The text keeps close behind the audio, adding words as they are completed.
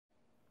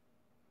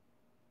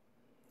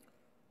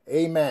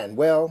Amen.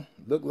 Well,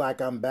 look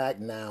like I'm back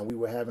now. We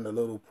were having a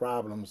little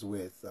problems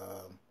with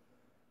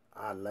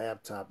our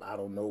laptop. I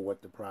don't know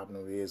what the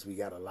problem is. We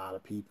got a lot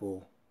of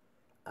people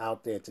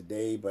out there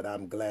today, but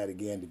I'm glad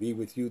again to be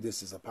with you.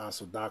 This is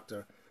Apostle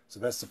Dr.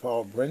 Sylvester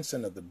Paul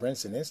Brinson of the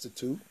Brinson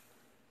Institute,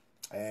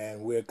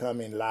 and we're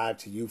coming live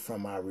to you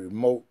from our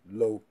remote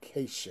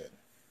location.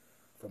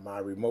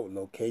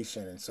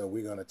 And so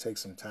we're going to take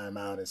some time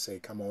out and say,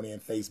 come on in,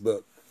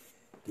 Facebook.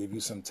 Give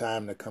you some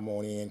time to come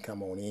on in,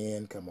 come on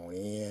in, come on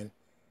in,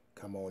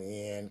 come on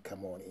in,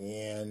 come on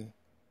in,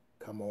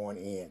 come on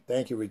in.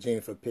 Thank you,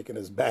 Regina, for picking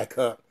us back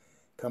up.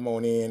 Come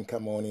on in,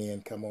 come on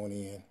in, come on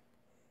in,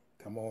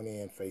 come on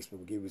in, Facebook.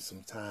 We'll give you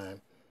some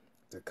time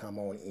to come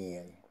on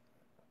in.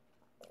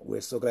 We're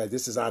so glad.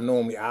 This is our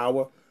normally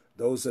hour.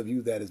 Those of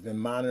you that has been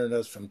monitoring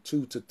us from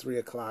 2 to 3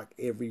 o'clock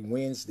every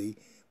Wednesday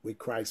with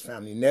Christ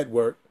Family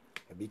Network,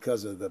 and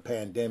because of the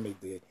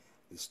pandemic, the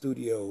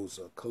studios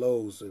are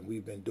closed, and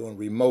we've been doing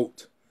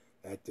remote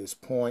at this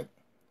point.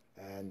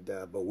 And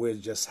but we're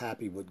just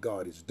happy what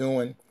God is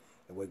doing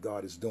and what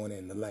God is doing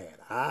in the land.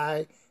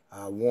 I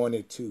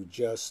wanted to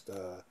just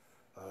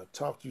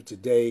talk to you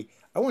today.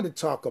 I want to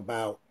talk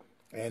about,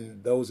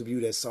 and those of you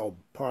that saw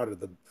part of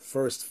the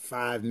first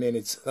 5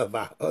 minutes of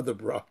our other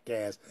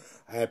broadcast,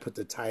 I had put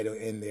the title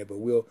in there, but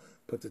we'll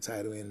put the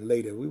title in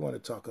later. We want to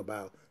talk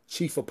about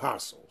chief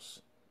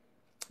apostles,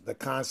 the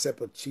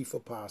concept of chief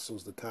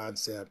apostles, the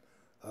concept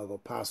of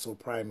Apostle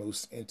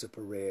Primus inter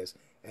Perez,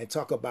 and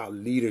talk about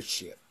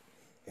leadership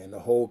and the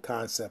whole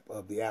concept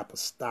of the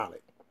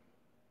apostolic.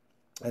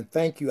 And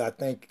thank you. I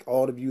thank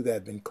all of you that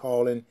have been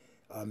calling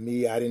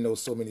me. I didn't know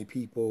so many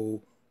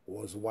people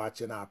was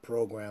watching our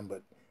program,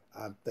 but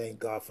I thank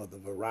God for the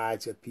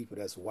variety of people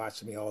that's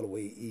watching me all the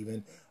way,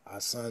 even our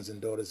sons and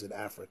daughters in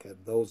Africa.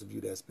 Those of you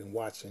that's been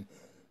watching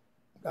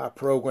our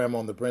program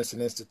on the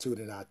Brinson Institute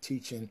and our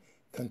teaching,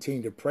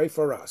 continue to pray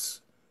for us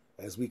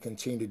as we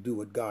continue to do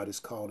what God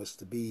has called us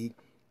to be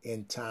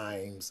in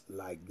times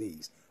like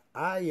these.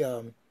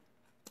 I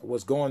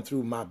was going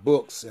through my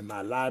books in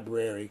my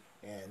library,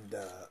 and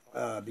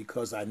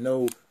because I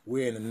know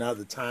we're in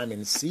another time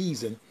and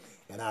season,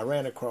 and I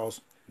ran across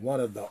one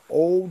of the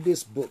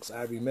oldest books.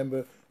 I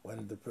remember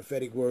when the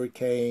prophetic word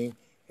came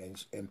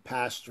and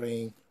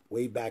pastoring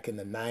way back in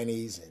the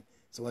 90s, and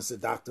someone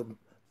said, Dr.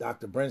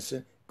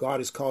 Brinson, God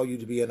has called you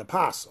to be an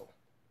apostle.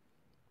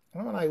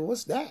 And I'm like,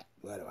 what's that?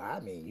 Well, I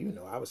mean,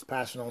 I was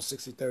pastoring on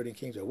 63rd and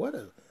Kings.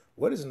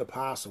 What is an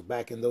apostle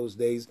back in those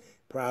days?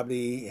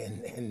 Probably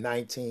in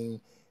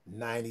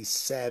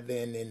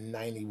 1997 and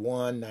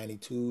 91,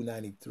 92,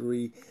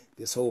 93,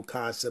 this whole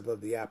concept of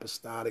the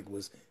apostolic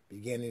was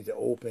beginning to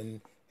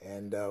open,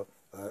 and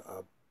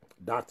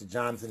Dr.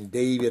 Jonathan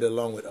David,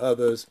 along with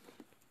others,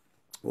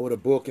 wrote a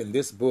book, and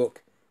this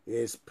book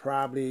is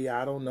probably,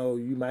 I don't know,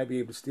 you might be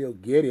able to still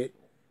get it.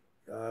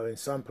 In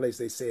some place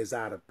they say it's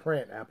out of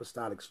print,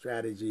 Apostolic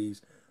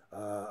Strategies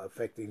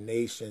Affecting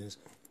Nations.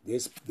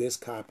 This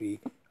copy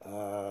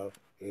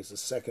is a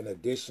second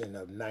edition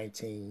of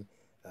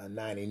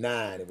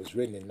 1999. It was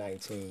written in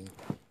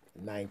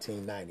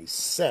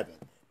 1997.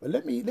 But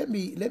let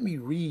me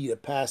read a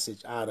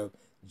passage out of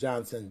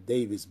Jonathan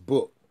Davis'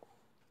 book.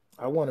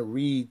 I want to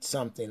read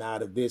something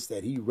out of this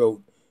that he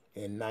wrote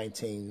in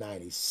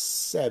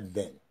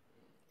 1997,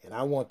 and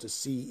I want to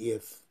see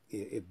if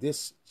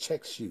this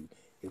checks you,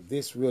 if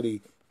this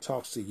really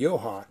talks to your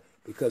heart,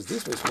 because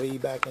this was way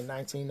back in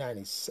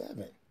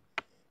 1997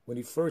 when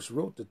he first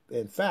wrote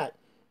in fact,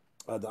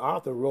 the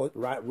author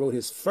wrote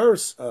his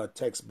first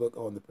textbook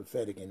on the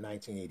prophetic in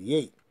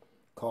 1988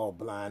 called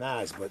Blind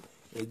Eyes, but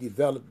he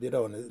developed it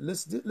on.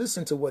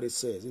 Listen to what it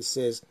says. It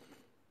says,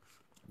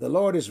 the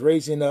Lord is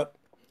raising up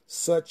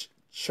such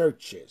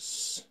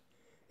churches.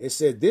 It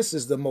said, this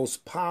is the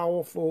most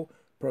powerful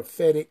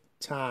prophetic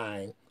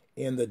time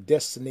in the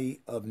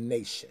destiny of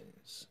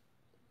nations.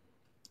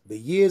 The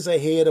years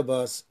ahead of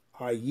us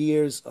are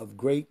years of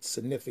great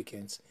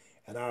significance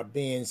and are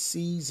being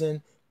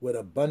seasoned with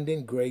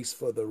abundant grace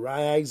for the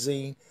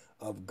rising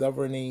of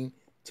governing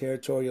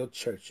territorial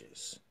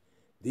churches.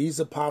 These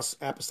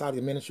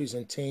apostolic ministries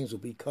and teams will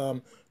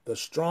become the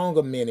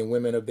stronger men and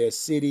women of their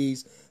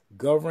cities,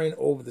 governing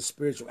over the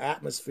spiritual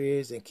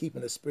atmospheres and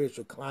keeping the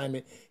spiritual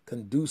climate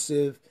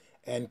conducive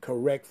and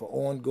correct for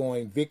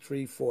ongoing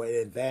victory for an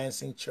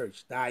advancing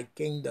church. Thy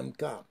kingdom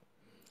come.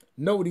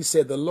 Note, he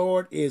said, the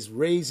Lord is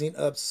raising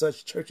up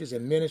such churches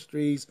and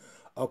ministries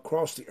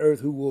across the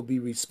earth who will be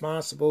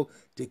responsible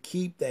to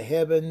keep the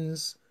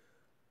heavens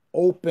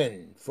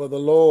open for the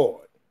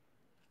Lord.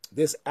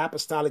 This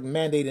apostolic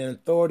mandate and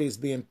authority is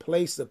being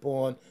placed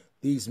upon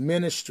these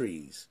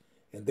ministries,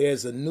 and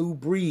there's a new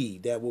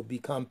breed that will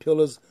become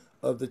pillars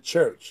of the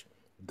church.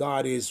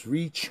 God is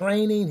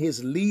retraining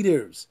his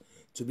leaders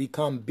to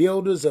become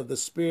builders of the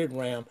spirit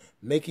realm,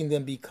 making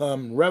them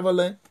become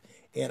relevant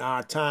in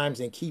our times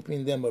and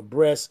keeping them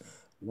abreast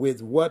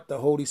with what the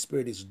Holy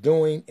Spirit is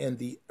doing in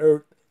the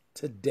earth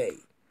today.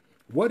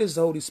 What is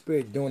the Holy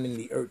Spirit doing in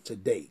the earth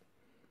today?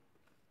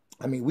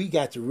 I mean, we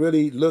got to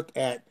really look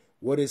at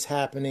what is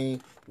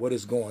happening, what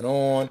is going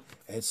on.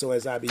 And so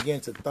as I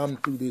begin to thumb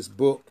through this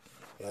book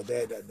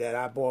that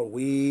I bought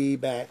way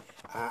back.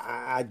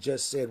 I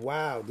just said,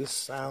 wow, this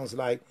sounds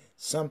like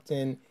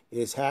something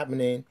is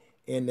happening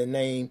in the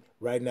name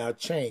right now,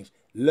 change.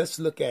 Let's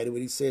look at it,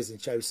 what he says in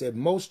chapter. He said,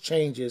 most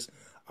changes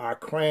are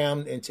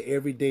crammed into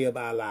every day of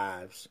our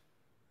lives.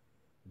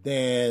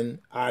 Then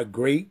our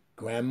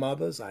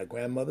great-grandmothers, our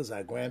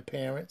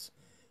grandparents,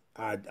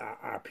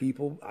 our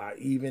people,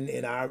 even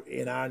in our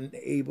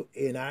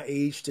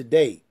age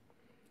today.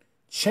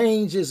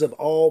 Changes of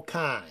all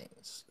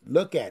kinds.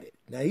 Look at it.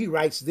 Now, he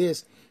writes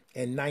this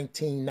in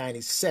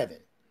 1997.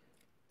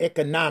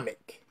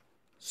 Economic,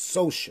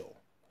 social,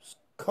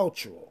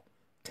 cultural,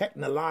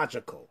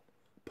 technological,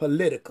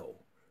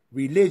 political,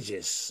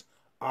 religious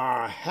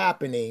are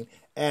happening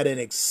at an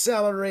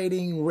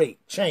accelerating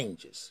rate.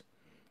 Changes.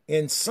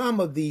 In some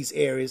of these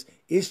areas,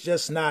 it's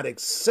just not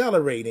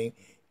accelerating,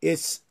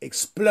 it's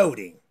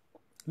exploding.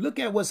 Look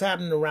at what's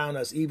happening around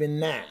us even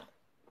now.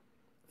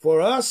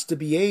 For us to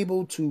be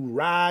able to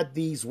ride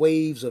these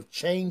waves of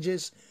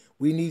changes,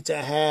 we need to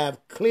have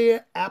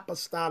clear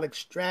apostolic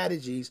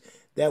strategies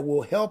that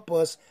will help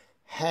us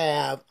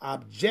have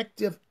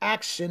objective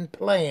action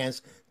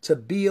plans to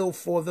build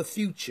for the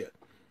future.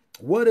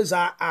 What is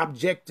our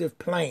objective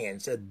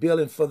plans at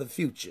building for the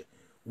future?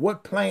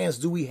 What plans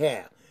do we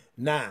have?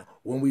 Now,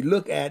 when we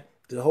look at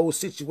the whole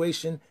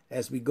situation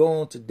as we go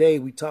on today,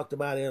 we talked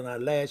about it in our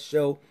last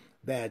show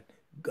that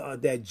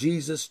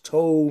Jesus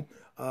told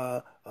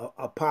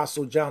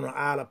Apostle John on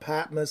Isle of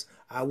Patmos,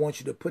 I want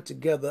you to put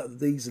together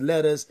these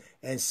letters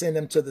and send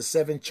them to the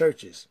 7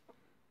 churches.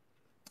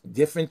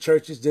 Different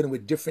churches dealing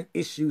with different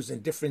issues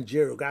and different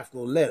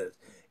geographical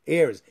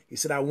areas. He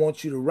said, I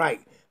want you to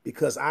write,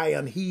 because I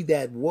am he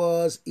that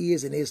was,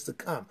 is, and is to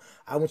come.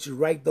 I want you to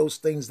write those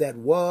things that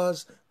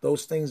was,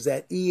 those things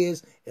that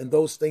is, and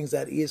those things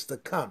that is to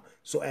come.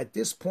 So at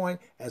this point,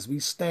 as we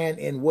stand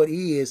in what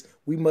is,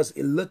 we must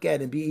look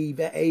at and be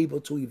able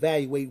to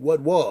evaluate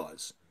what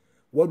was.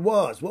 What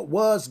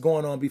was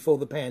going on before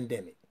the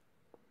pandemic?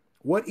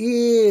 What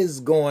is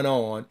going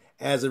on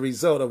as a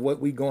result of what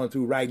we're going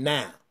through right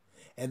now?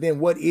 And then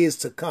what is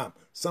to come?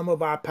 Some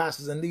of our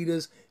pastors and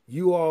leaders,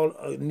 you all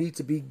need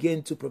to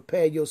begin to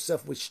prepare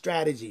yourself with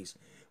strategies.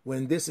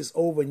 When this is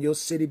over and your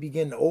city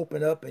begin to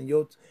open up and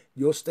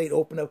your state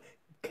open up,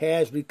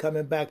 casually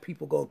coming back,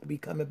 people going to be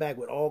coming back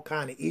with all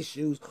kind of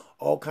issues,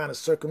 all kind of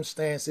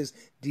circumstances,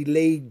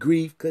 delayed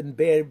grief, couldn't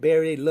bury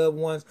their loved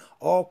ones,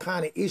 all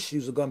kind of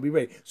issues are going to be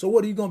ready. So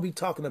what are you going to be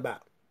talking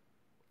about?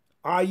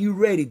 Are you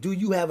ready? Do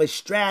you have a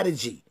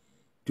strategy?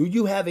 Do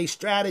you have a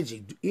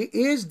strategy?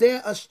 Is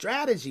there a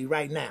strategy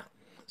right now?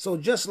 So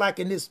just like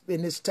in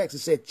this text, it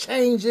said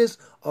changes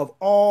of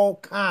all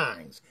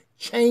kinds,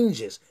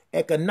 changes,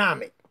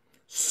 economic,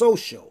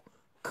 social,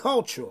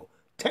 cultural,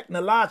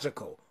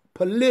 technological,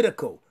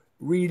 political,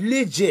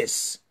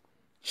 religious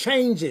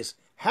changes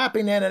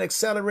happening at an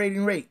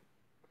accelerating rate.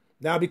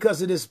 Now,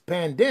 because of this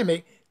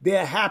pandemic,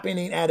 they're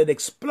happening at an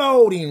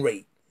exploding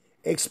rate.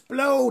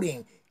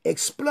 Exploding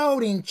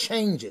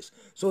changes.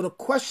 So the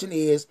question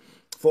is,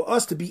 for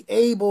us to be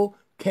able,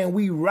 can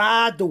we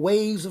ride the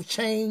waves of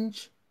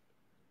change?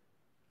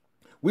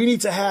 We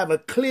need to have a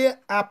clear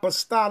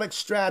apostolic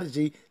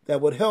strategy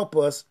that would help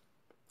us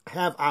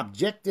have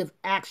objective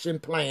action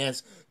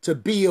plans to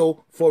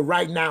build for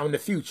right now in the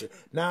future.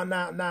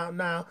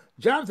 Now,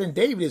 Jonathan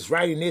David is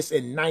writing this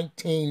in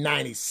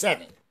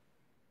 1997.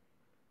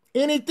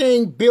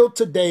 Anything built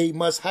today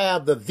must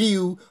have the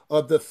view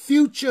of the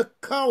future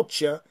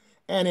culture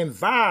and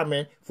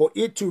environment for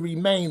it to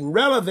remain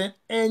relevant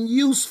and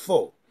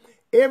useful.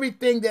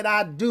 Everything that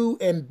I do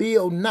and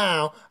build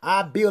now,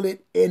 I build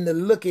it in the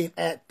looking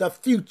at the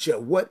future,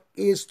 what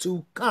is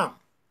to come.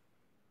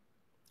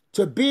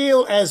 To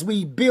build as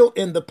we built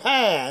in the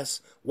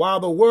past,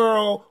 while the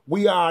world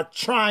we are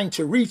trying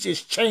to reach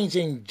is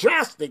changing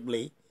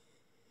drastically,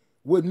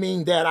 would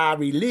mean that our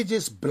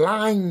religious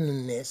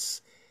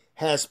blindness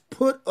has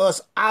put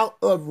us out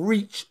of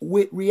reach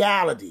with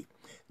reality.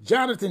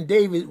 Jonathan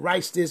David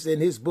writes this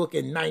in his book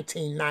in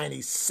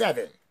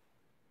 1997.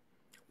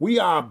 We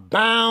are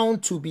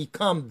bound to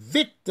become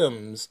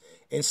victims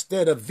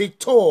instead of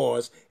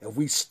victors if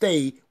we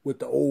stay with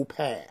the old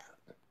path.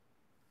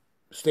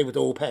 Stay with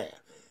the old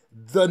path.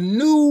 The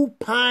new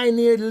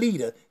pioneer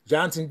leader,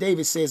 Jonathan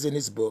David says in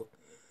his book,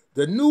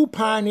 the new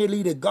pioneer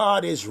leader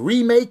God is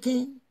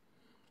remaking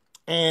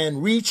and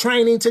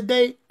retraining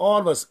today, all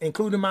of us,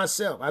 including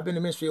myself. I've been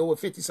in ministry over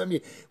 50-some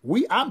years.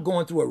 I'm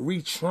going through a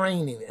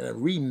retraining and a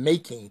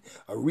remaking,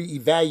 a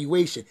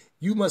reevaluation.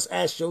 You must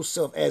ask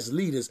yourself as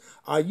leaders,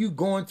 are you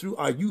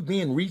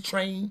being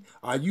retrained?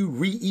 Are you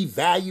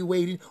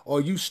reevaluating? Or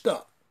are you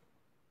stuck?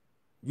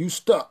 You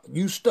stuck.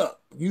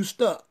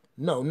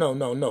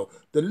 No.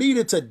 The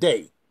leader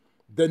today,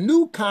 the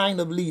new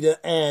kind of leader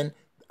and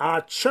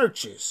our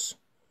churches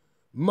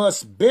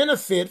must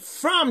benefit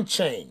from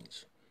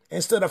change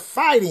instead of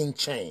fighting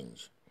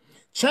change.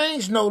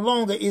 Change no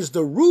longer is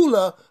the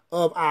ruler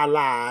of our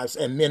lives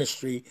and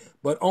ministry,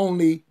 but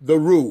only the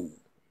rule.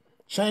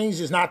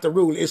 Change is not the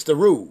rule, it's the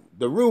rule.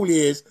 The rule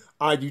is,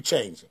 are you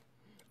changing?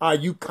 Are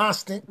you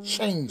constant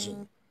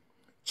changing?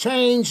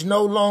 Change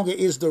no longer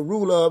is the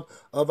rule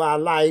of our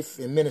life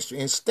and ministry.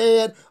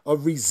 Instead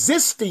of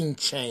resisting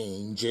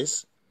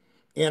changes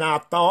in our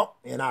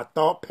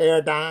thought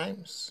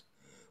paradigms,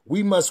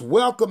 we must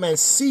welcome and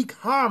seek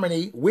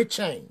harmony with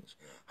change.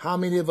 How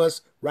many of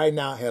us right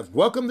now have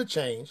welcomed the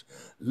change,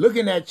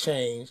 looking at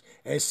change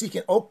and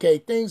seeking, okay,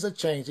 things are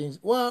changing.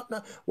 Well,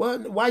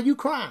 why are you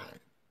crying?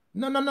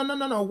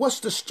 No. What's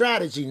the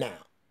strategy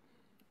now?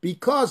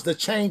 Because the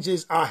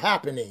changes are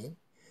happening,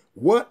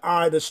 what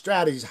are the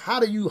strategies? How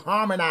do you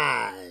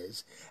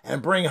harmonize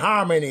and bring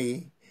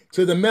harmony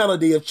to the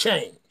melody of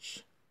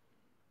change?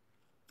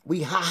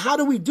 How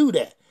do we do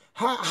that?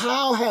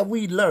 How have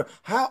we learned?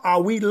 How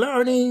are we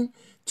learning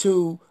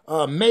to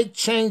make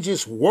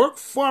changes work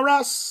for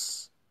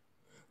us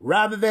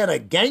rather than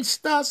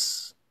against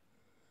us?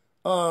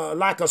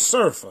 Like a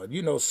surfer.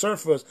 You know,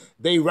 surfers,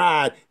 they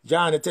ride,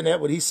 Jonathan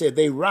Edward, he said,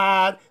 they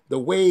ride the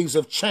waves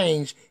of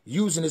change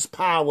using his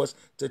powers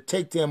to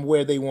take them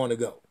where they want to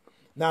go.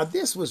 Now,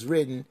 this was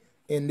written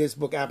in this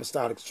book,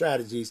 Apostolic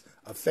Strategies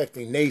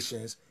Affecting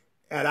Nations,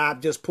 and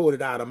I've just pulled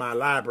it out of my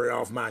library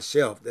off my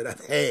shelf that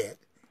I've had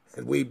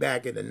and way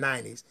back in the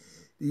 90s.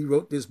 He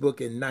wrote this book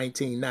in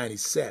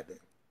 1997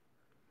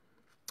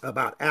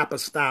 about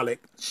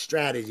Apostolic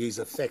Strategies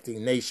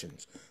Affecting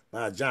Nations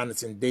by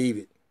Jonathan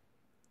David.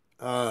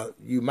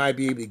 You might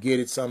be able to get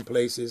it some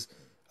places.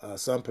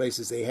 Some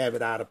places they have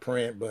it out of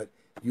print, but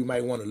you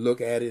might want to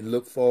look at it and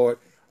look for it.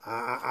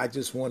 I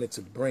just wanted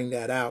to bring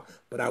that out,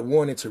 but I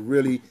wanted to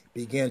really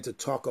begin to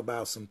talk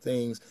about some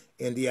things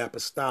in the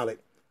apostolic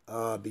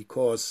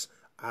because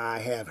I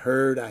have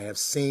heard, I have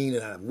seen,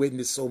 and I've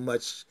witnessed so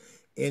much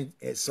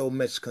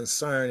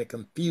concern and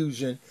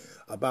confusion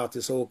about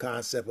this whole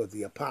concept of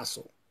the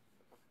apostle.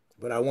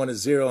 But I want to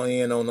zero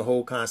in on the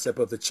whole concept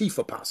of the chief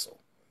apostle.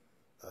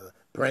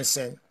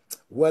 Brinson,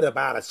 what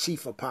about a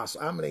chief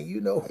apostle? I mean,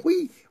 you know,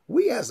 we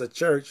as a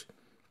church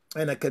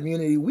and a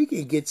community, we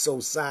can get so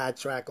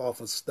sidetracked off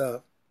of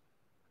stuff.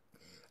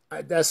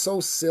 That's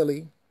so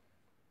silly.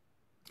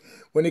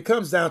 When it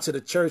comes down to the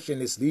church and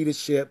its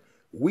leadership,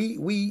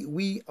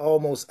 we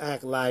almost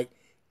act like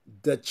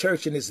the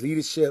church and its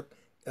leadership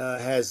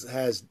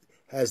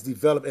has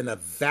developed in a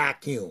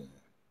vacuum.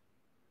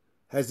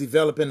 Has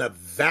developed in a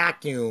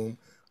vacuum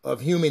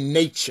of human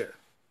nature.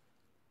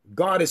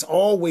 God has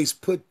always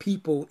put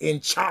people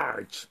in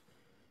charge,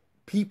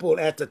 people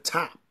at the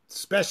top,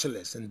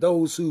 specialists, and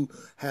those who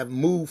have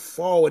moved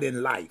forward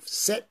in life,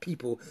 set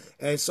people.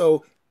 And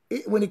so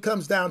when it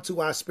comes down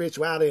to our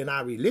spirituality and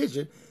our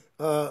religion,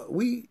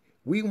 we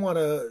want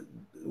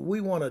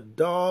to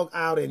dog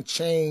out and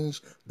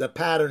change the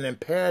pattern and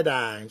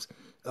paradigms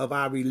of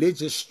our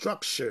religious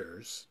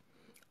structures,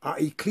 our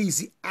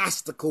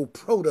ecclesiastical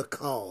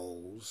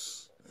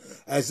protocols,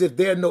 as if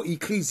there are no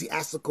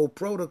ecclesiastical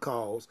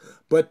protocols,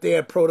 but there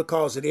are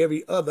protocols in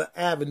every other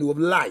avenue of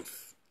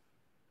life.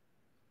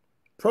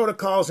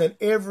 Protocols in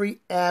every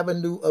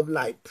avenue of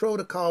life.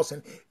 Protocols,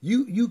 and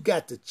you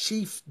got the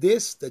chief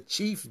this, the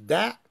chief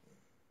that,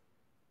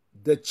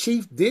 the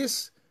chief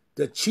this,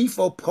 the chief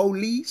of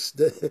police,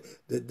 the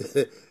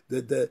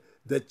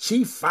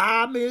chief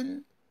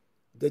fireman,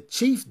 the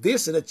chief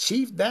this and the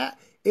chief that.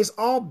 It's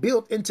all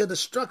built into the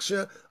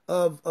structure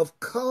of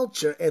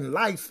culture and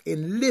life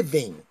and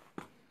living.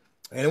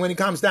 And when it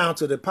comes down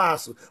to the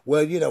apostle,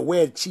 well, you know,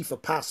 where did chief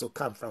apostle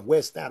come from?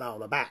 What's that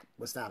all about?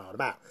 What's that all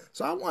about?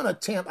 So I want to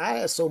attempt, I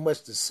had so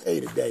much to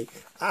say today,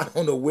 I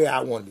don't know where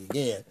I want to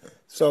begin.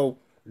 So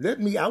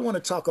I want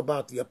to talk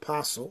about the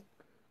apostle.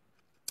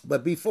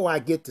 But before I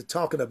get to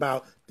talking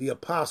about the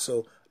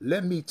apostle,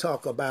 let me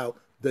talk about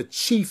the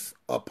chief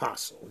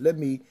apostle. Let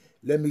me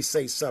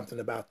say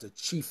something about the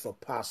chief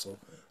apostle.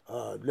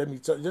 Let me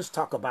just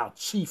talk about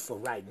chief for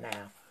right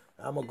now.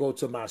 I'm going to go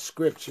to my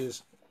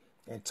scriptures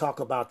and talk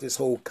about this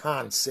whole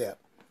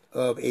concept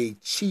of a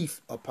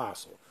chief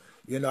apostle.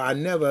 You know, I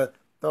never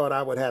thought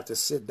I would have to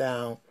sit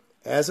down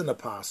as an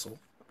apostle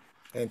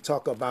and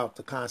talk about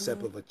the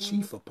concept of a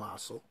chief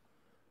apostle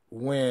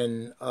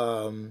when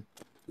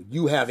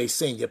you have a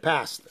senior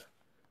pastor.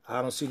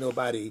 I don't see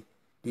nobody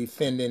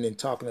defending and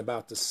talking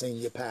about the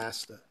senior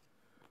pastor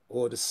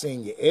or the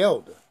senior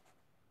elder.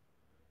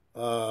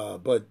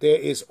 But there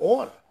is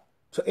order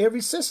to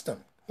every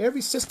system.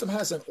 Every system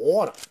has an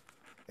order.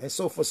 And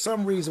so for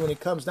some reason, when it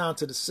comes down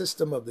to the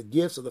system of the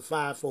gifts of the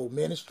fivefold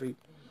ministry,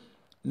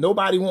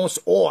 nobody wants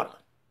order.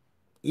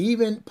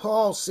 Even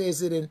Paul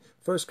says it in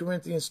 1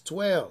 Corinthians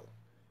 12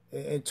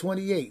 and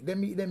 28. Let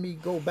me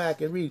go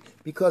back and read.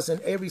 Because in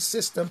every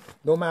system,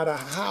 no matter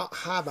how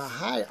the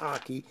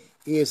hierarchy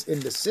is in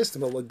the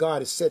system of what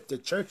God has set the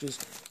churches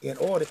in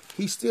order,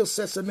 he still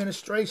sets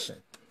administration.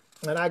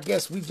 And I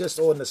guess we just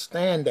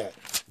understand that.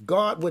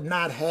 God would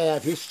not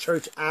have his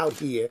church out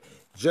here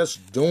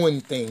just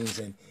doing things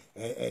and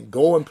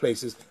going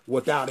places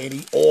without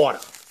any order.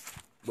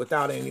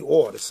 Without any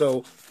order.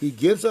 So he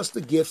gives us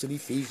the gifts in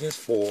Ephesians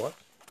 4.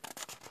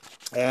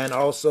 And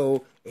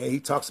also, and he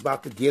talks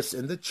about the gifts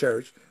in the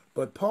church.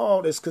 But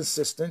Paul is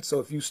consistent. So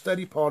if you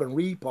study Paul and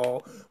read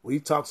Paul, what he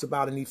talks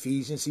about in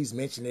Ephesians, he's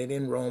mentioning it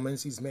in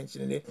Romans, he's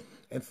mentioning it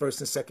in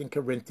 1st and 2nd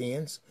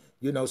Corinthians.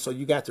 You know, so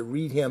you got to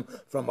read him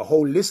from a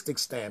holistic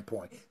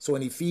standpoint. So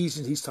in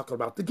Ephesians, he's talking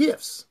about the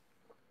gifts.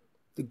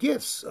 The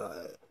gifts.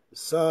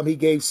 Some he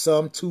gave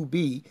some to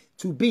be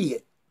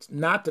it.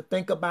 Not to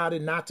think about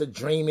it, not to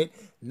dream it,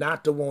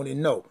 not to want it.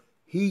 No.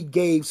 He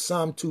gave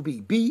some to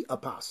be. Be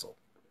apostle.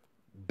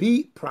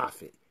 Be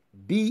prophet.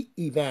 Be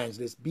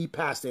evangelist. Be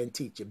pastor and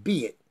teacher.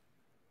 Be it.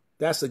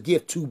 That's a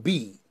gift to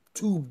be.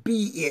 To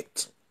be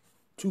it.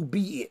 To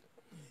be it.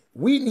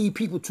 We need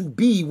people to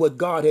be what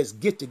God has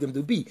gifted them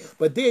to be.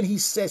 But then he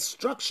sets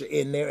structure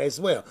in there as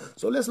well.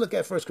 So let's look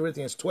at 1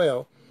 Corinthians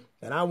 12.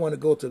 And I want to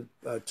go to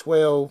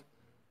 12,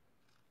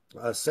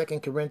 2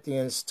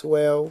 Corinthians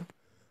 12.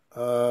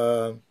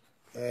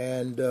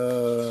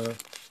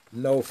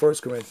 No, 1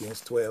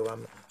 Corinthians 12.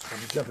 I'm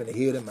jumping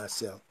ahead of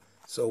myself.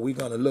 So we're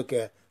going to look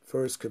at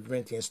 1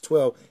 Corinthians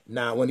 12.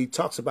 Now, when he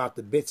talks about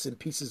the bits and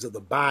pieces of the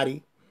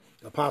body,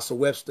 Apostle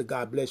Webster,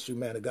 God bless you,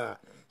 man of God.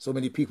 So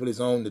many people is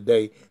on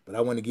today, but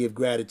I want to give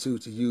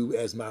gratitude to you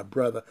as my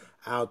brother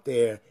out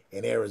there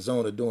in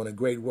Arizona doing a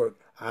great work.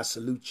 I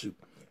salute you.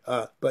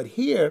 But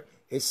here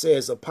it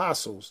says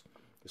apostles.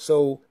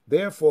 So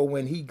therefore,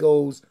 when he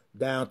goes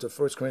down to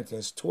 1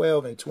 Corinthians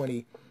 12 and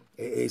 20,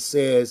 it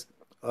says,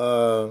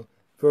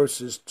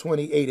 verses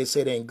 28, it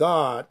said, "And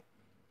God,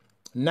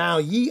 now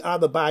ye are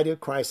the body of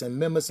Christ and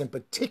members in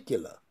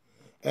particular,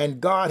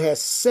 and God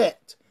has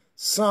set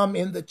some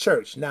in the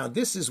church." Now,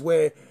 this is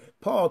where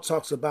Paul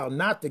talks about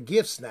not the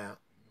gifts now.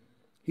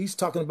 He's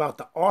talking about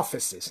the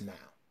offices now.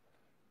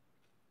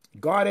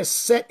 God has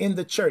set in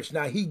the church.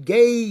 Now, he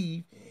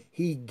gave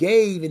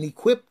and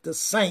equipped the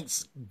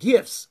saints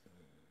gifts.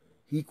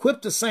 He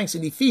equipped the saints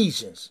in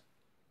Ephesians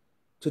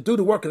to do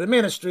the work of the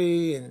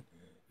ministry and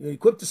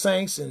equip the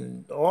saints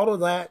and all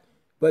of that.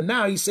 But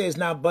now he says,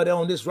 now, but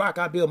on this rock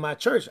I build my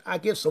church. I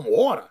give some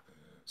order.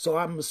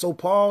 So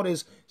Paul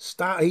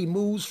he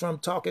moves from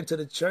talking to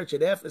the church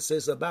at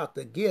Ephesus about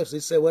the gifts. He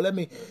said, well,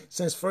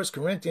 since 1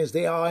 Corinthians,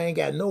 they all ain't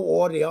got no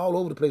order. They all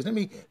over the place.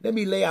 Let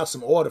me lay out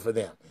some order for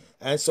them.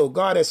 And so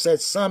God has set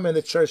some in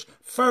the church,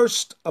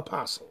 first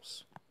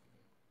apostles,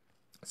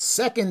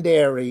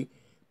 secondary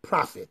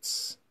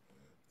prophets,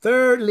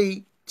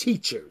 thirdly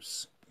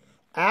teachers,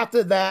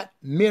 after that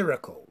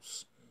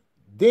miracles,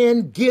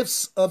 then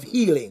gifts of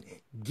healing.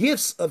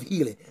 Gifts of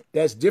healing.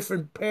 That's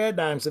different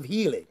paradigms of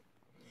healing.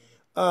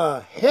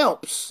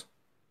 Helps,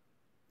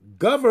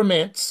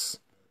 governments,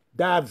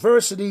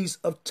 diversities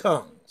of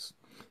tongues.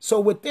 So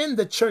within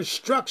the church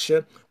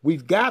structure,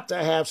 we've got to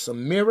have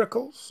some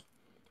miracles.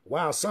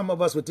 Wow, some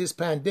of us with this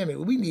pandemic,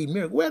 we need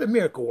miracles. Where are the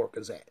miracle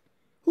workers at?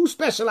 Who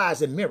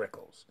specialize in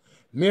miracles?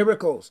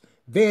 Miracles.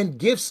 Then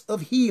gifts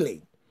of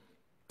healing.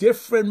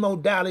 Different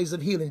modalities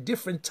of healing,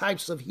 different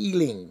types of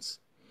healings.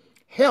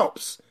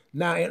 Helps.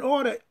 Now, in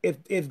order,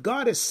 if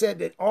God has said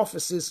that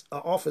office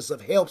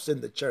of helps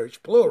in the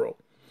church, plural,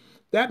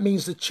 that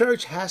means the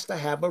church has to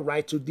have a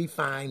right to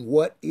define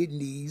what it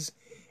needs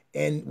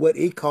and what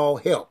it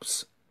calls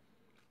helps.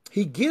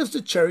 He gives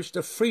the church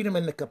the freedom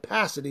and the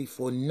capacity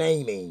for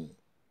naming.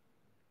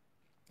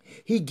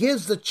 He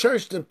gives the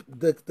church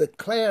the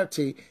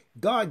clarity.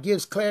 God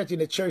gives clarity in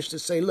the church to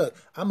say, look,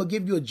 I'm going to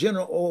give you a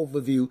general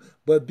overview,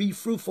 but be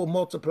fruitful,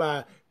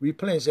 multiply,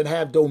 replenish, and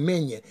have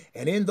dominion.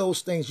 And in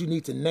those things, you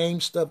need to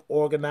name stuff,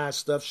 organize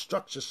stuff,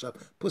 structure stuff,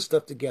 put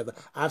stuff together.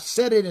 I've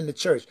said it in the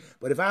church,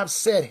 but if I've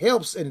said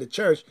helps in the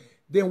church,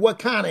 then what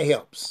kind of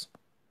helps?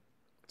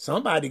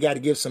 Somebody got to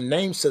give some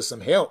names to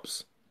some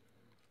helps.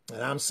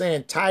 And I'm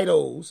saying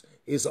titles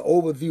is an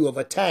overview of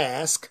a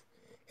task.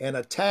 And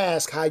a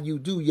task, how you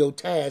do your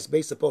task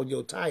based upon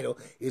your title,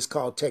 is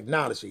called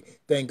technology.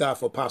 Thank God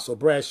for Apostle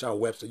Bradshaw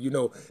Webster. You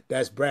know,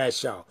 that's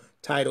Bradshaw.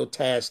 Title,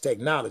 task,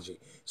 technology.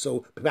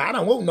 So I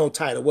don't want no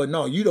title. Well,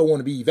 no, you don't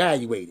want to be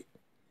evaluated.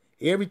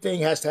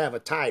 Everything has to have a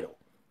title.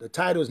 The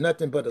title is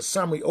nothing but a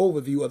summary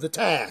overview of the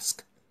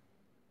task.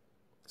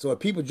 So if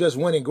people just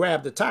went and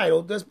grabbed the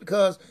title, that's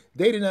because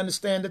they didn't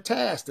understand the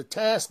task. The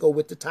task go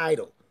with the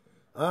title.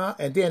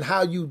 And then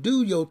how you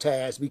do your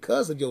task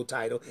because of your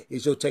title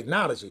is your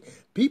technology.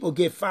 People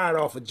get fired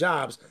off of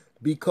jobs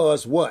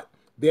because what?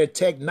 Their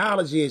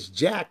technology is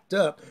jacked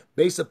up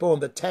based upon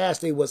the task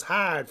they was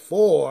hired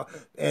for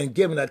and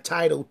given a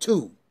title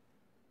to.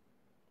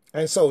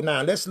 And so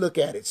now let's look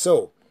at it.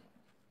 So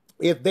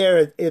if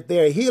there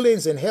are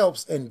healings and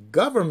helps and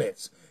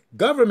governments,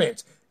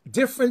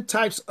 different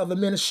types of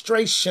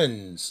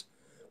administrations,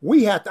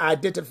 we have to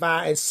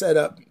identify and set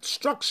up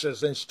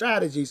structures and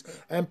strategies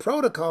and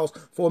protocols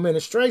for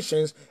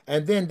administrations,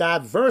 and then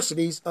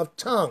diversities of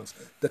tongues,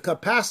 the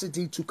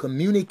capacity to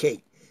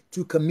communicate.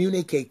 We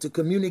communicate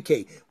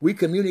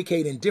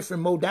in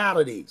different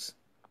modalities.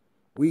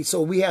 We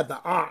have the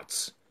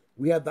arts,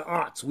 we have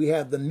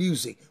the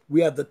music,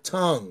 we have the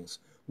tongues,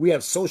 we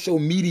have social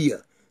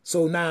media.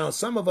 So now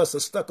some of us are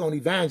stuck on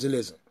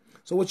evangelism.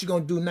 So what you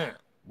going to do now?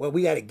 Well,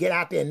 we got to get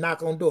out there and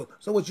knock on doors.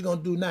 So what you going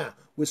to do now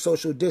with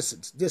social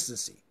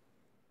distancing?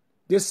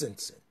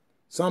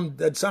 Some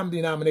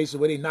denominations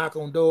where they knock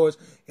on doors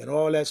and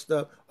all that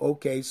stuff.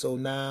 Okay, so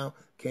now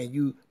can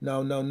you?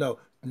 No, no, no.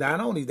 Not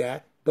only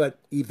that, but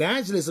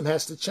evangelism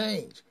has to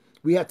change.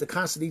 We have to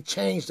constantly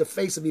change the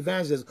face of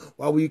evangelism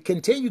while we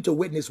continue to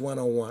witness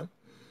one-on-one.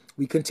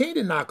 We continue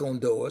to knock on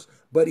doors,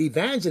 but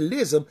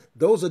evangelism,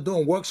 those are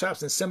doing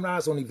workshops and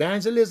seminars on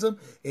evangelism.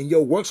 In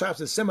your workshops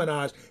and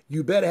seminars,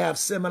 you better have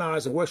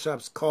seminars and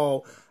workshops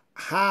called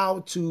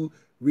How to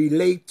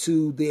Relate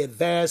to the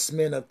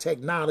Advancement of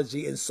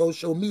Technology and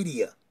Social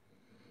Media.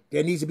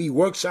 There needs to be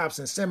workshops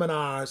and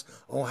seminars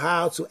on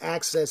how to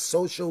access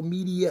social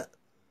media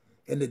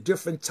and the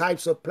different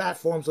types of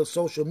platforms of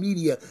social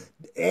media.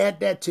 Add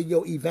that to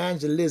your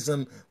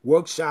evangelism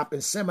workshop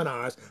and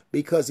seminars,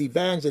 because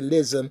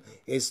evangelism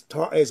is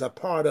a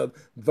part of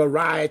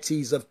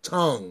varieties of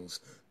tongues,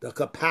 the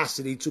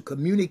capacity to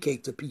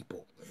communicate to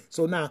people.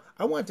 So now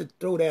I want to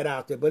throw that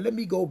out there, but let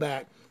me go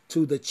back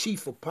to the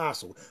chief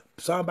apostle.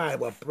 Somebody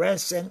was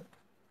pressing,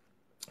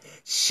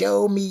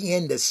 show me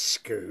in the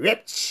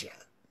scripture.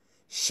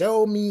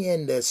 Show me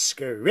in the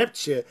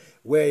scripture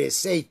where it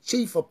say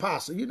chief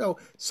apostle. You know,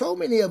 so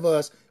many of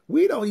us,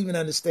 we don't even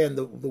understand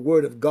the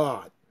word of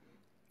God.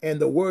 And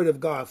the word of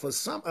God, for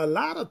a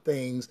lot of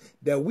things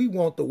that we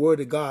want the word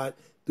of God,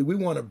 that we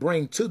want to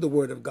bring to the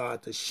word of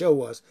God to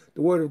show us,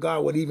 the word of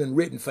God wasn't even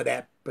written for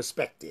that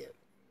perspective.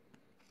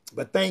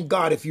 But thank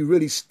God, if you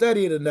really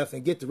study it enough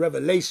and get the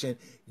revelation,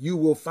 you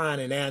will find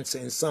an answer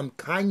in some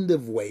kind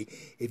of way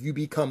if you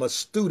become a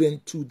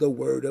student to the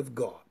word of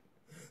God.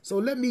 So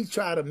let me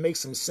try to make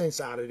some sense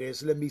out of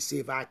this. Let me see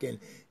if I can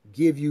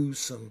give you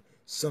some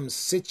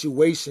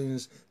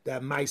situations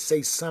that might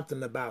say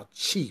something about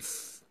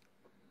chief.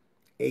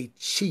 A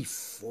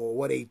chief, or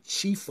what a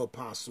chief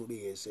apostle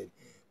is, and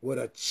what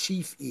a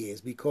chief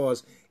is.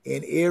 Because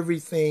in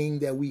everything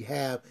that we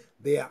have,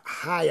 there are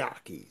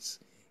hierarchies.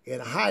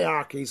 And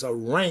hierarchies are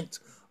ranked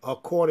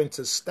according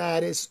to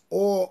status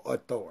or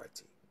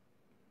authority.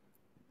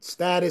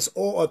 Status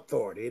or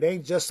authority. It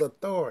ain't just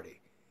authority.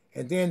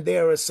 And then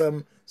there are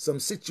some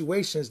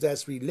situations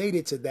that's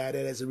related to that,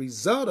 and as a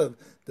result of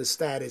the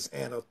status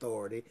and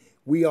authority,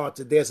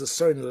 there's a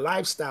certain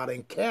lifestyle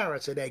and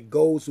character that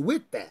goes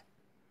with that.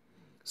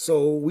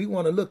 So we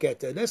want to look at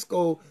that. Let's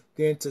go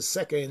then to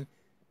 2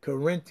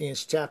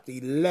 Corinthians chapter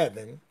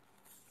 11,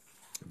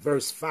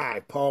 verse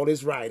 5. Paul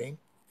is writing,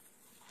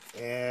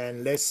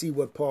 and let's see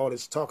what Paul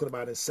is talking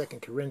about in 2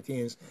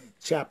 Corinthians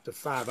chapter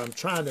 5. I'm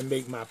trying to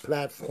make my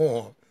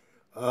platform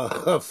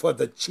for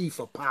the chief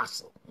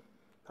apostle.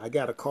 I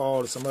got a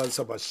call to some other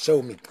stuff about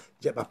show me.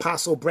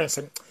 Apostle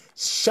Branson,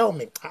 show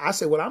me. I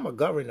said, well, I'm a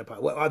governing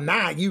apostle. Well,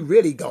 now you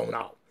really going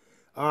off.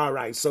 All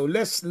right, so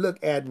let's look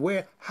at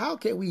how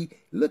can we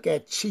look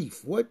at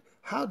chief?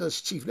 How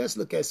does chief? Let's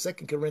look at 2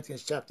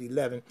 Corinthians chapter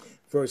 11,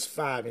 verse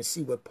 5, and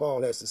see what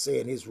Paul has to say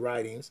in his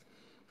writings.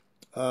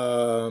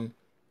 Let's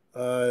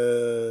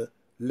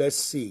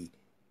see.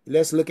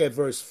 Let's look at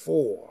verse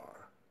 4.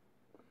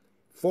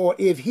 For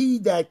if he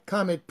that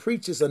cometh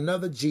preaches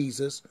another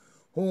Jesus,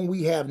 whom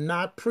we have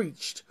not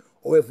preached,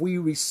 or if we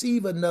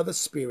receive another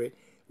spirit,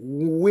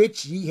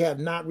 which ye have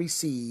not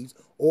received,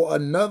 or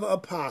another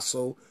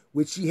apostle,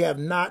 which ye have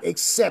not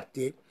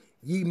accepted,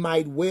 ye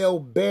might well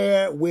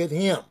bear with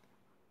him.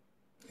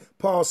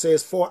 Paul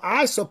says, for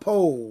I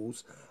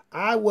suppose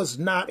I was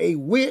not a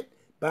whit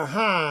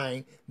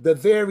behind the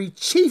very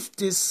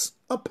chiefest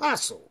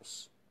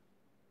apostles.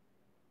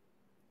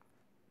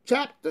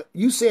 Chapter,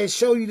 you said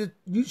show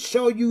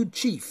you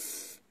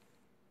chief.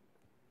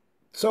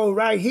 So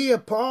right here,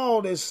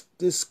 Paul is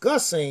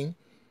discussing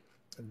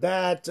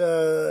that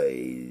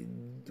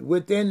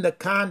within the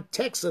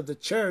context of the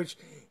church,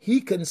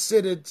 he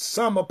considered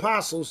some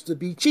apostles to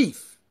be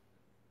chief.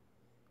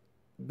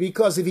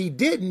 Because if he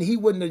didn't, he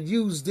wouldn't have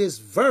used this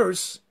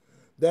verse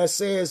that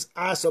says,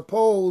 I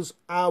suppose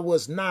I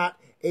was not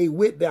a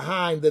whit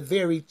behind the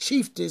very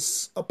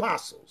chiefest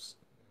apostles.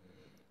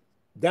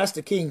 That's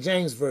the King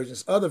James Version.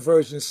 Other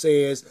version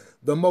says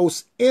the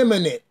most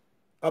eminent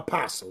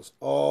apostles.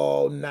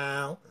 Oh,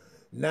 now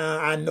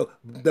I know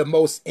the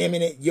most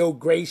eminent, your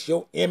grace,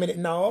 your eminent.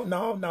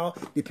 No.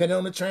 Depending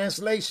on the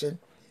translation,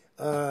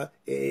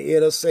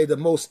 it'll say the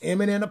most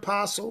eminent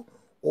apostle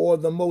or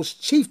the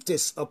most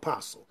chiefest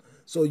apostle.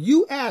 So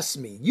you asked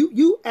me,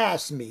 you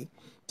asked me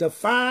to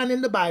find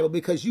in the Bible,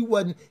 because you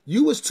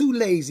was too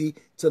lazy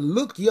to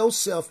look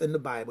yourself in the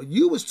Bible.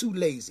 You was too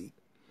lazy.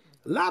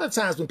 A lot of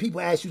times when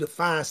people ask you to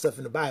find stuff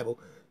in the Bible,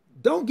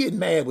 don't get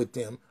mad with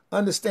them.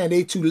 Understand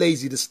they too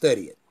lazy to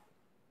study it.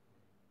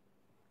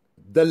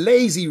 The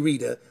lazy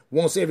reader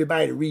wants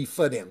everybody to read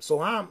for them.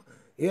 So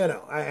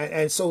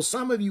and so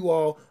some of you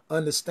all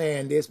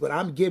understand this, but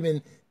I'm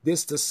giving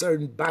this to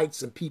certain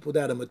bites and people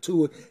that are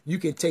mature. You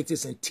can take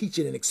this and teach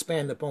it and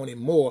expand upon it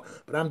more,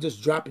 but I'm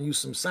just dropping you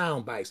some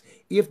sound bites.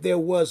 If there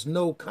was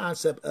no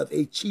concept of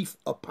a chief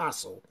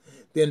apostle,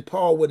 then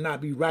Paul would not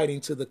be writing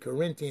to the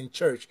Corinthian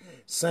church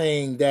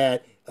saying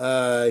that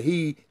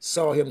he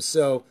saw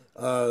himself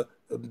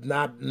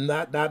not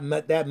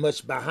that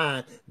much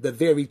behind the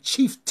very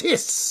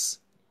chiefest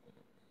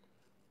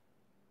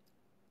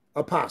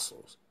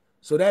apostles.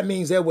 So that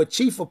means there were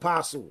chief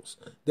apostles.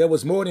 There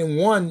was more than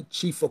one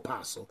chief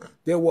apostle.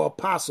 There were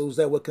apostles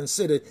that were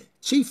considered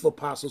chief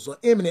apostles or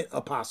eminent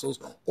apostles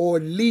or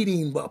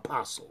leading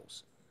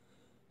apostles.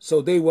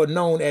 So they were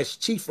known as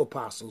chief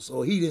apostles,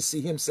 or he didn't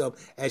see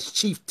himself as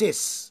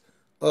chiefess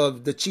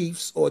of the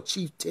chiefs or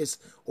chiefess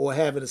or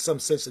having some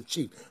sense of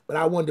chief. But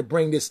I wanted to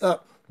bring this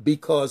up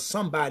because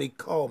somebody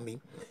called me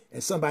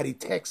and somebody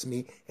texted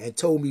me and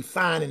told me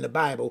find in the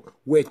Bible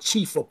where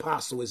chief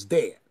apostle is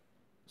there.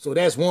 So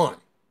that's one.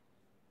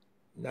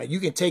 Now, you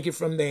can take it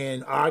from there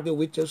and argue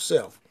with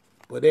yourself,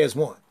 but there's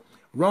one.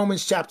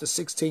 Romans chapter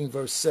 16,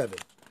 verse 7.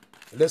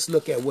 Let's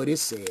look at what it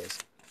says.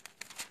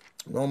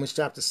 Romans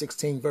chapter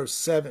 16, verse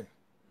 7.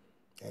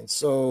 And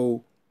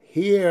so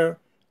here,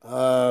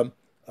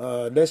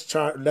 let's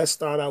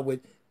start out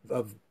with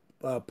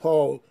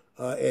Paul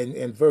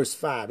in verse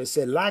 5. It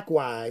said,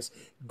 likewise,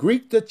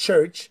 greet the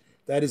church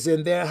that is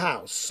in their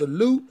house.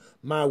 Salute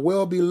my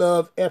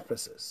well-beloved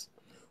Ephesus,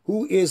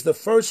 who is the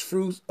first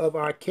fruits of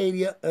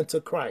Arcadia unto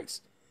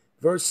Christ.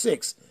 Verse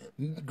 6,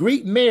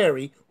 greet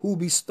Mary, who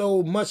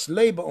bestowed much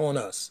labor on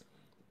us.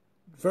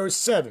 Verse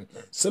 7,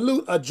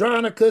 salute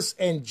Andronicus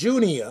and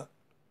Junia,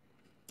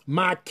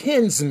 my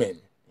kinsmen,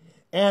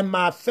 and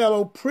my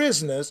fellow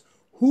prisoners,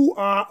 who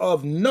are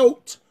of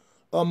note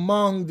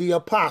among the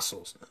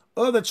apostles.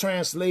 Other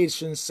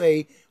translations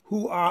say,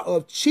 who are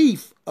of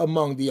chief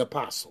among the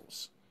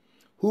apostles,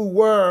 who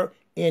were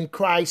in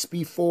Christ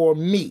before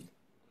me.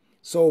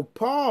 So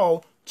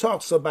Paul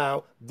talks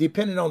about,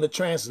 depending on the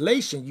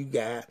translation you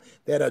got,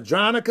 that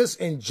Andronicus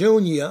and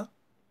Junia,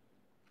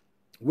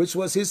 which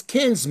was his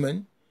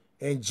kinsman,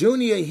 and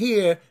Junia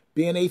here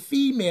being a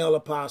female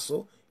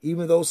apostle,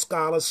 even though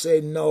scholars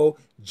say no,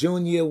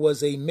 Junia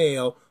was a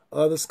male.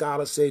 Other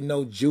scholars say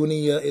no,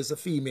 Junia is a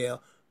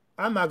female.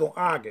 I'm not going to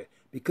argue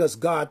because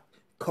God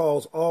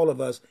calls all of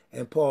us,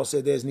 and Paul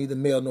said there's neither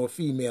male nor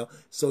female.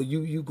 So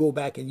you go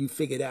back and you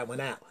figure that one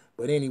out.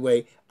 But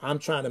anyway, I'm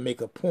trying to make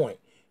a point.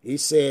 He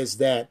says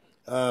that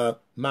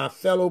my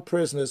fellow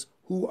prisoners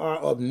who are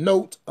of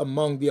note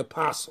among the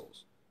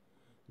apostles.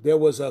 There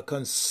was a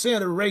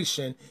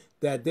consideration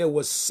that there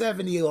were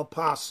 70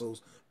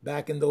 apostles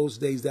back in those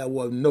days that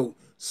were of note.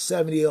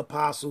 70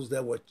 apostles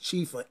that were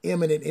chief or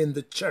eminent in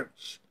the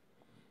church.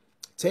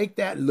 Take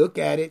that, look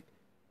at it,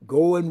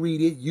 go and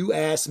read it. You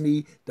asked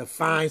me to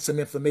find some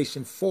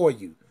information for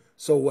you.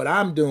 So what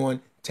I'm doing,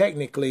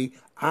 technically,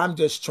 I'm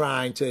just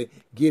trying to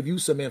give you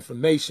some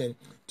information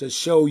to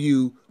show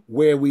you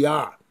where we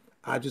are.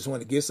 I just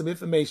want to get some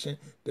information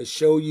to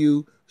show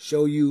you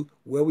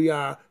where we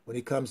are when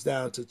it comes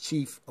down to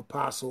chief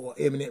apostle or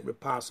eminent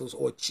apostles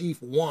or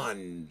chief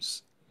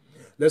ones.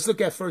 Let's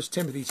look at 1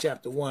 Timothy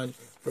chapter 1,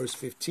 verse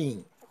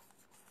 15.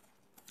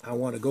 I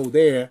want to go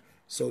there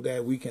so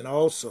that we can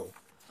also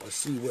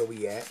see where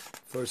we at.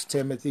 1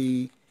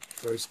 Timothy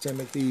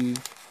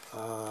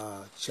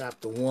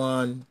chapter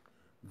 1,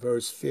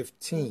 verse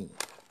 15.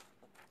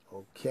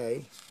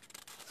 Okay.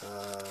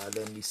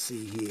 Let me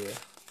see here.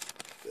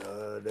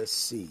 Let's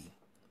see.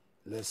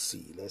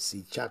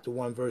 Chapter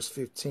 1, verse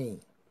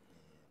 15.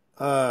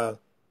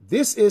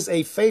 This is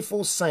a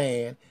faithful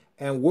saying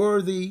and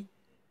worthy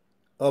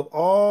of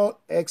all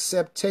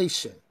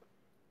acceptation,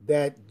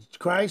 that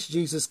Christ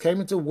Jesus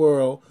came into the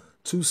world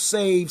to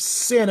save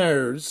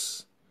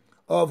sinners,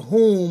 of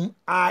whom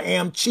I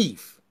am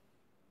chief.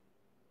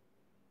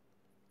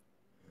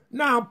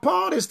 Now,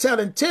 Paul is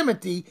telling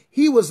Timothy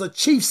he was a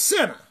chief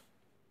sinner.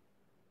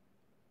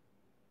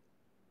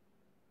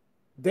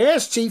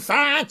 There's chief,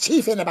 fine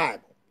chief in the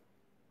Bible.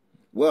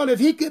 Well, if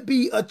he could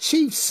be a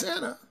chief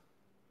sinner,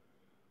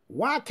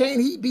 why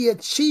can't he be a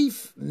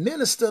chief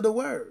minister of the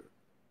word?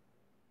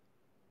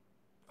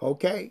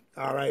 Okay,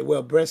 all right,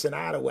 well, Bresson,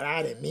 I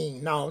didn't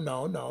mean,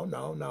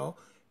 no.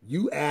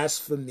 You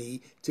asked for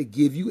me to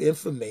give you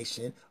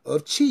information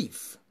of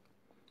chief.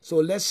 So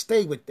let's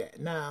stay with that.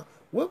 Now,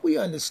 what we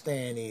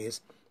understand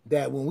is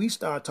that when we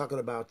start talking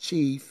about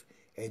chief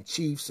and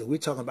chiefs, and we're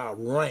talking about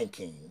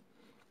ranking,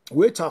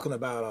 we're talking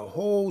about a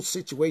whole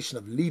situation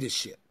of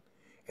leadership.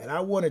 And I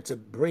wanted to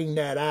bring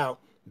that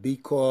out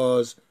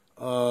because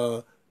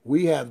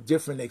we have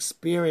different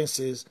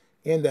experiences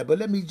in that. But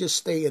let me just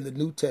stay in the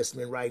New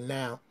Testament right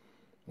now,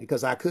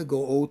 because I could go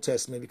Old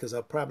Testament, because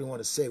I probably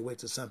want to segue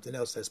to something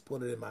else that's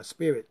put it in my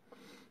spirit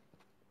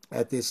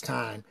at this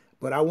time.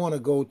 But I want to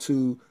go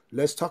to,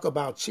 let's talk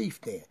about chief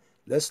then.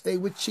 Let's stay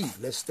with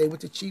chief. Let's stay with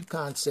the chief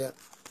concept.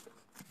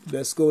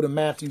 Let's go to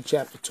Matthew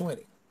chapter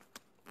 20.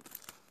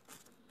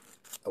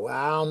 Well,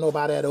 I don't know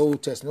about that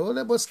Old Testament. Well,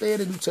 let's stay in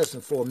the New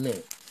Testament for a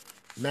minute.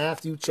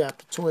 Matthew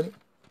chapter 20.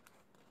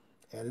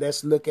 And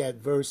let's look at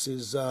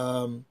verses,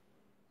 start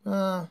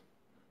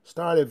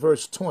at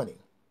verse 20.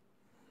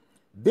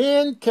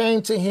 Then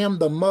came to him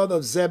the mother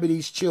of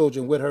Zebedee's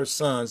children with her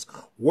sons,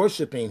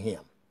 worshiping him,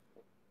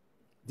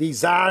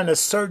 desiring a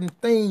certain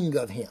thing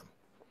of him.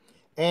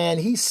 And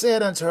he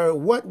said unto her,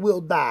 what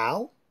wilt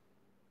thou?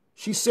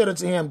 She said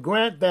unto him,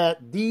 grant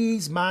that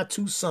these my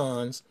two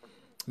sons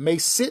may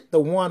sit the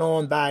one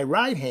on thy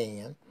right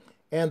hand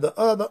and the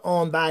other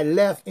on thy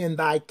left in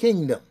thy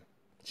kingdom.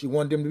 She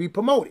wanted them to be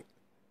promoted.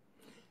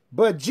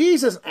 But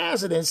Jesus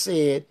answered and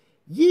said,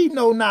 ye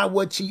know not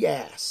what ye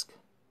ask.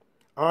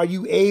 Are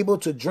you able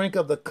to drink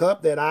of the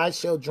cup that I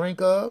shall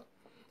drink of,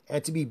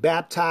 and to be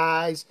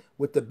baptized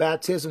with the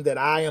baptism that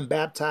I am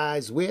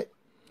baptized with?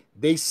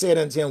 They said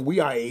unto him, we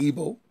are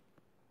able.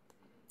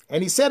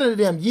 And he said unto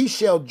them, ye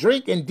shall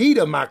drink indeed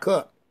of my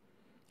cup,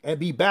 and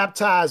be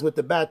baptized with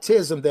the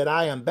baptism that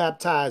I am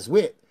baptized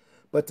with.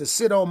 But to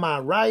sit on my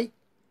right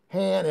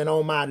hand and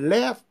on my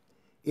left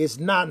is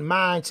not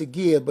mine to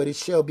give, but it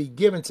shall be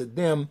given to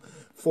them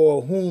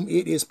for whom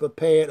it is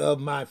prepared of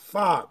my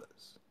fathers.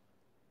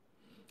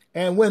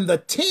 And when the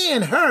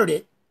 10 heard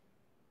it,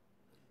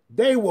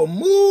 they were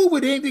moved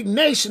with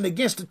indignation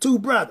against the two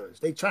brothers.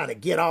 They trying to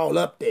get all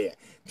up there,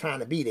 trying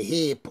to be the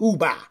head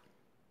poobah.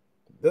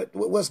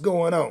 What's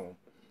going on?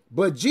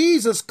 But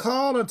Jesus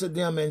called unto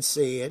them and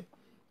said,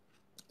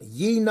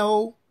 ye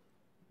know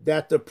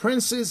that the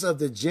princes of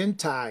the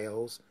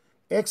Gentiles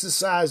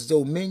exercise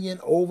dominion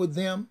over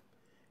them,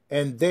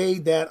 and they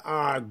that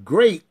are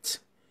great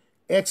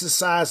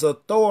exercise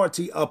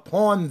authority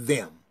upon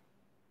them.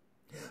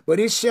 But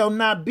it shall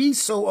not be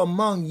so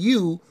among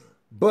you,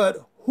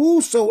 but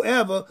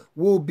whosoever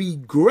will be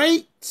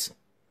great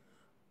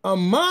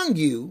among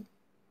you,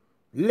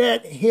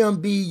 let him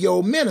be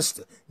your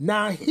minister.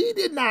 Now, he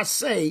did not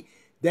say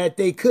that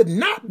they could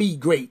not be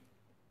great.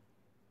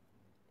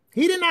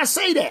 He did not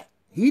say that.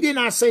 He did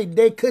not say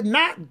they could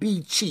not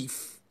be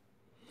chief.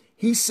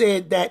 He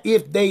said that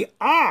if they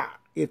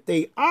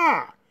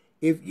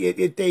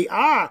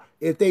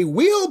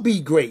will be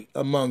great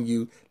among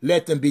you,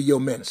 let them be your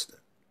minister.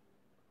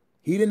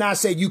 He did not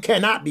say you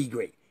cannot be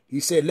great. He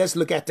said, let's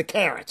look at the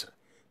character.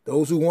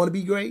 Those who want to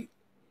be great,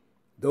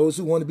 those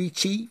who want to be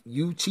chief,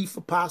 you chief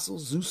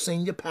apostles, you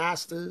senior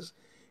pastors,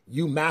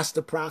 you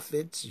master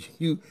prophets,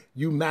 you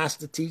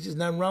master teachers,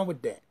 nothing wrong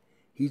with that.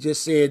 He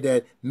just said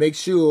that make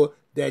sure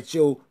that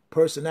your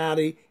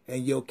personality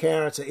and your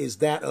character is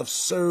that of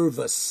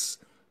service.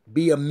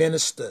 Be a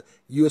minister.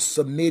 You're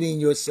submitting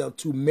yourself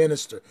to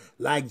minister.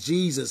 Like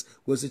Jesus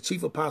was the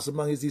chief apostle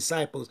among his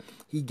disciples.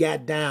 He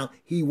got down.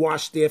 He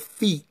washed their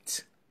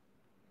feet.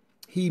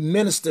 He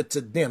ministered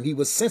to them. He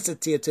was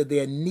sensitive to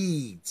their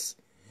needs.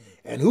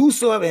 And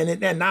whosoever,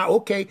 and now,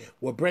 okay,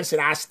 well, Brent said,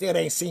 I still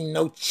ain't seen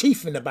no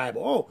chief in the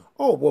Bible.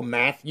 Well,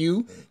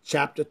 Matthew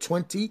chapter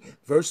 20,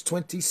 verse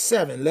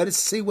 27. Let us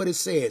see what it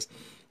says.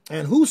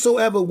 And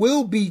whosoever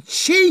will be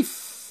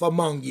chief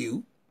among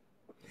you,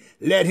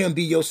 let him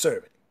be your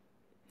servant.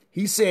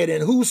 He said,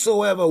 and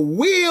whosoever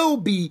will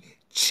be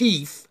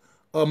chief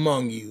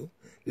among you,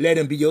 let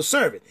him be your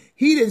servant.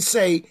 He didn't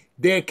say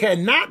there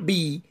cannot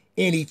be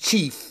any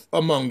chief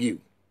among you.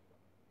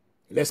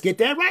 Let's get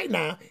that right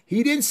now.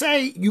 He didn't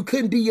say you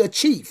couldn't be a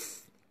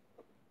chief.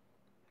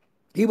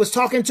 He was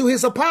talking to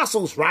his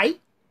apostles, right?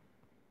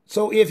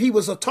 So if he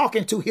was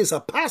talking to his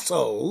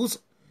apostles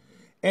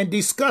and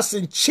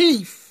discussing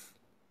chief,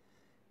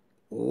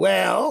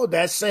 well,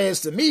 that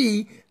says to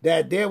me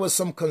that there was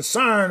some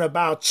concern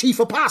about chief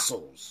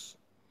apostles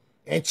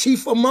and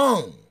chief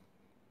among,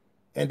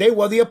 and they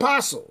were the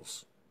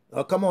apostles.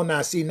 Oh, come on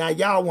now. See, now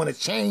y'all want to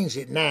change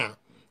it now.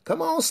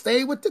 Come on,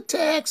 stay with the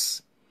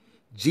text.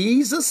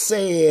 Jesus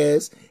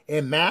says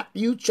in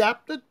Matthew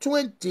chapter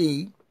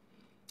 20,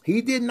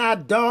 he did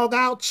not dog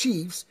out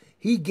chiefs.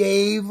 He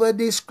gave a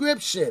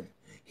description.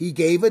 He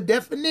gave a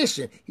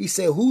definition. He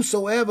said,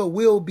 whosoever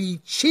will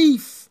be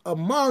chief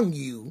among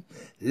you,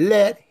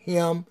 let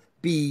him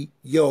be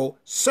your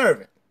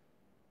servant.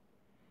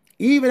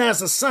 Even as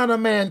the Son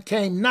of Man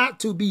came not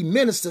to be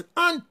ministered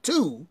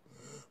unto,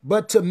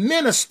 but to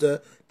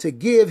minister, to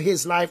give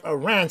his life a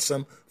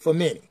ransom for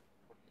many.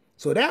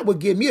 So that would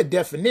give me a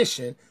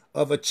definition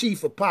of a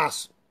chief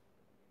apostle,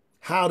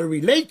 how to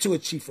relate to a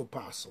chief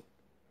apostle,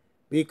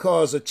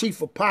 because a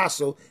chief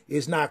apostle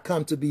is not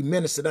come to be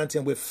ministered unto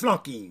him with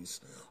flunkies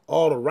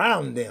all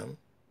around them.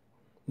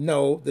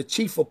 No, the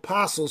chief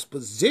apostle's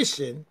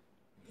position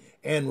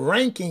and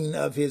ranking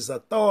of his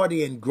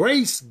authority and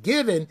grace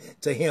given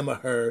to him or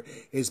her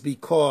is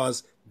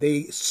because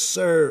they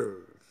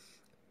serve,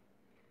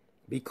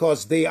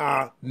 because they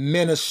are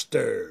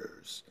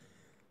ministers.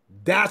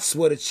 That's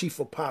what a chief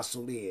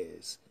apostle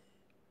is.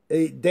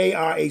 They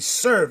are a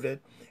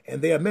servant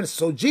and they are ministers.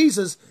 So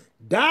Jesus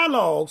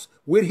dialogues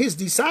with his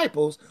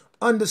disciples,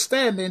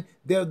 understanding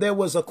there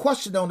was a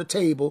question on the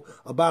table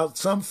about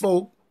some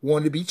folk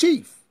wanting to be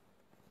chief.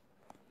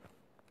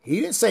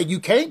 He didn't say you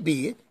can't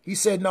be it. He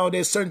said, no,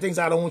 there's certain things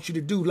I don't want you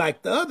to do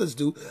like the others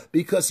do,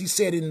 because he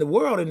said in the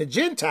world, in the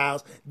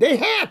Gentiles, they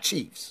have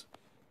chiefs.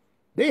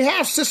 They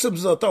have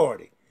systems of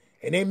authority,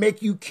 and they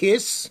make you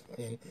kiss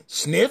and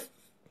sniff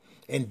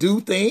and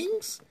do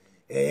things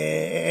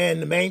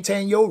and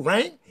maintain your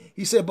rank.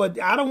 He said, but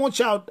I don't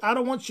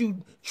want you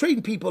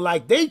treating people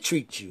like they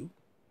treat you,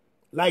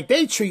 like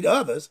they treat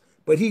others.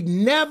 But he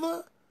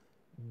never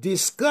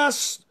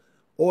discussed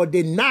or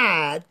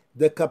denied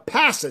the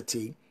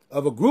capacity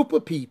of a group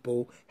of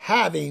people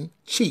having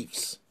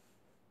chiefs.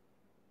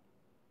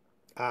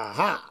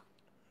 Aha.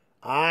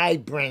 All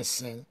right,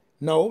 Branson.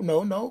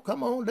 No.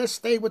 Come on. Let's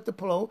stay with the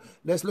flow.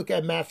 Let's look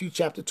at Matthew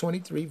chapter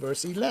 23,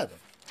 verse 11.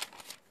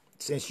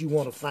 since you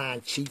want to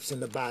find chiefs in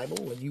the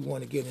Bible and you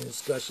want to get in a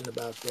discussion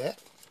about that,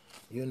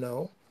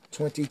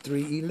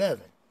 23:11.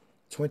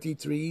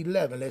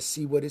 23:11. Let's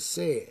see what it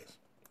says.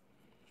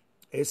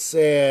 It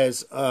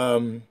says,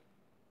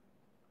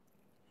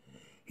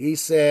 he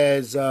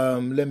says,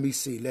 let me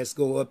see. Let's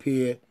go up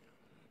here.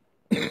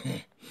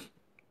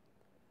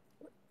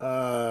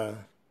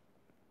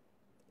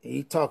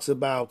 He talks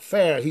about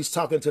he's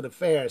talking to the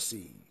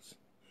Pharisees.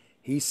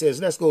 He says,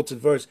 let's go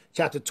to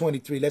chapter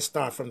 23. Let's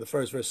start from the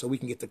first verse so we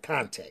can get the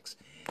context.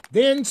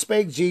 Then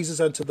spake Jesus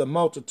unto the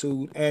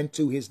multitude and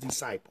to his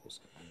disciples.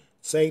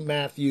 St.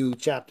 Matthew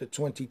chapter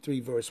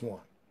 23, verse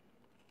 1.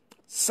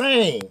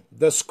 Saying,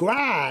 the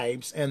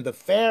scribes and the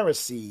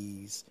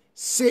Pharisees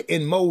sit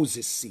in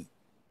Moses' seat.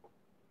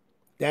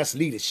 That's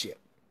leadership,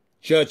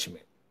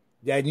 judgment.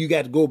 That you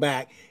got to go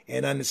back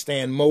and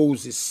understand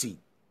Moses' seat.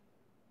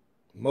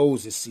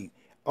 Moses' seat.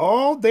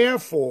 All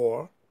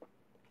therefore,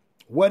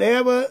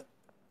 whatever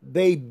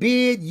they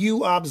bid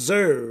you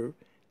observe,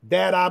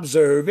 that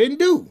observe and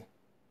do.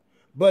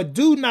 But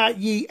do not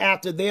ye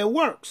after their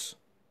works.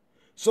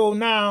 So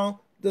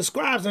now the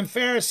scribes and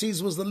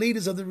Pharisees was the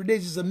leaders of the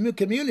religious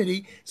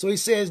community. So he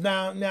says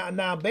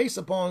now based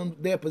upon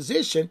their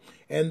position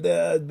and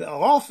the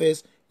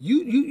office,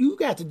 you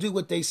got to do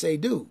what they say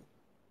do.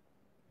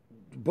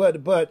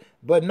 But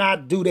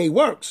not do they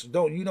works.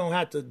 You don't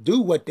have to do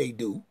what they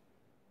do.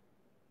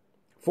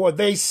 For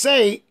they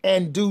say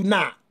and do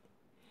not.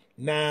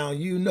 Now,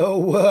 you know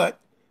what?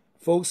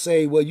 Folks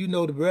say, well,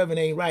 the Reverend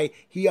ain't right.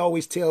 He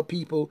always tell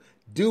people,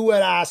 do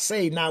what I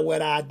say, not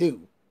what I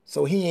do.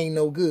 So he ain't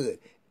no good.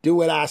 Do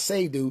what I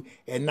say do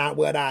and not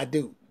what I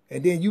do.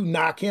 And then you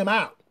knock him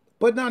out.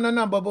 But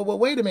no. But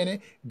wait a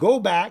minute. Go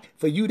back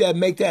for you to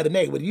make that a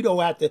negative. You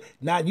don't have to.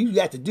 Now you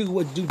got to do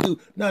what do.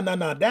 No.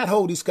 That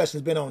whole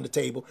discussion's been on the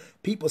table.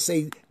 People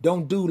say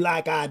don't do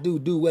like I do.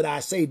 Do what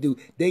I say do.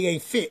 They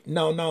ain't fit.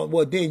 No.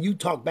 Well, then you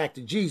talk back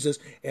to Jesus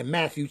in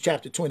Matthew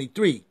chapter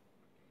 23,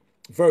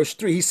 verse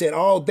 3. He said,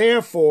 all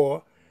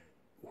therefore,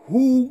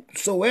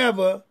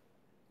 whatsoever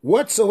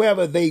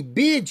they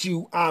bid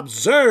you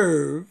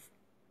observe,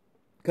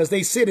 because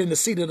they sit in the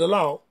seat of the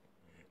law,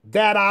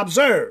 that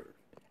observe.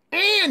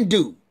 And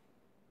do,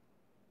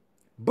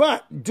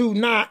 but do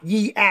not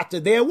ye after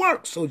their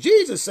works. So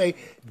Jesus say,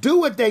 do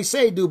what they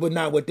say do, but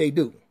not what they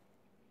do.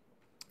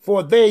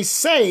 For they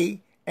say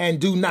and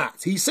do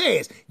not. He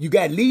says, you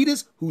got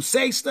leaders who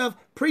say stuff,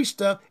 preach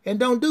stuff, and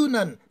don't do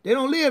nothing. They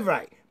don't live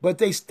right. But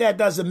that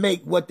doesn't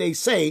make what they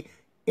say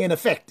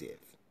ineffective.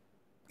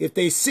 If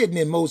they sitting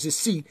in Moses'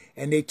 seat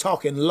and they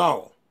talking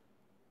law.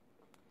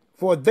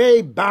 For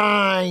they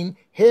bind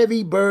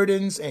heavy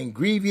burdens and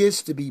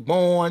grievous to be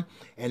borne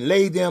and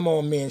lay them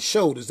on men's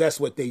shoulders. That's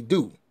what they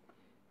do.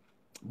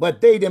 But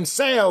they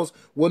themselves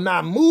will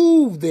not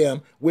move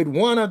them with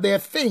one of their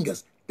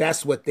fingers.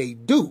 That's what they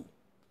do.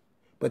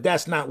 But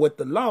that's not what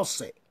the law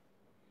says.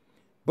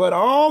 But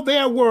all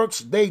their works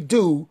they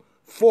do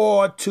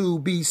for to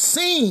be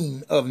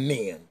seen of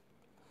men.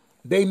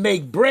 They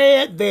make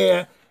bread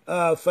their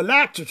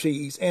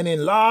phylacteries and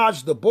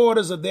enlarge the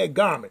borders of their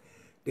garment.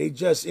 They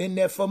just in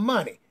there for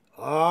money.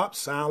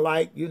 Sound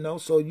like,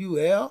 so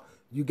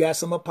you got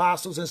some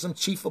apostles and some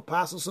chief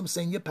apostles, some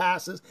senior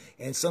pastors,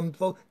 and some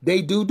folks.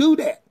 They do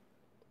that.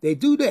 They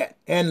do that.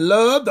 And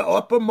love the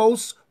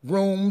uppermost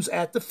rooms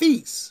at the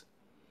feast.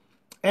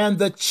 And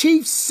the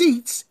chief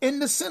seats in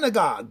the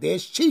synagogue.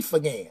 There's chief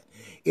again.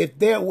 If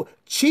there were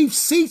chief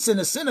seats in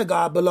the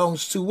synagogue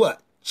belongs to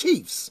what?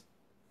 Chiefs.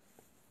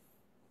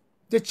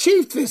 The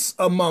chiefest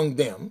among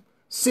them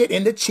sit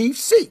in the chief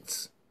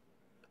seats.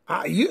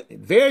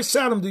 Very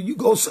seldom do you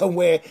go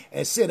somewhere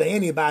and sit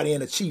anybody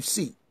in a chief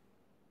seat.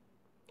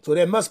 So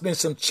there must have been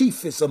some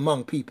chiefest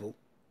among people.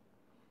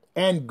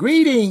 And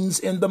greetings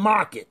in the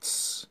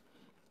markets.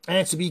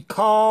 And to be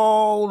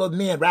called of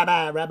men,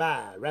 rabbi,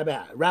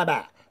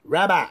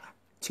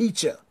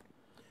 teacher.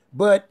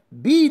 But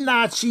be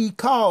not ye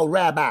called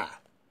rabbi.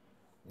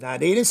 Now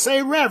they didn't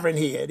say reverend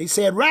here. They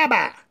said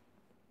rabbi.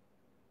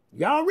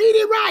 Y'all read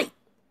it right.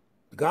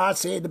 God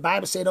said, the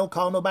Bible said, don't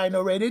call nobody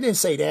no rabbi. They didn't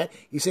say that.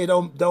 He said,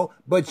 don't,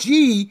 but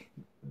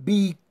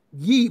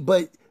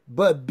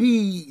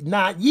be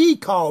not ye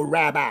called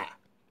rabbi.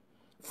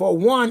 For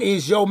one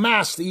is your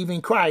master,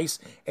 even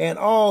Christ, and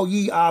all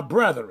ye are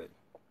brethren.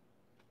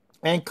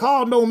 And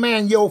call no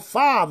man your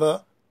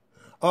father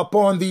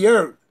upon the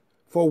earth,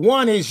 for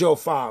one is your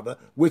Father,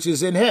 which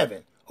is in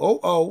heaven.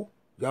 Y'all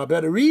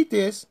better read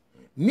this.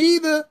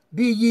 Neither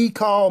be ye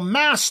called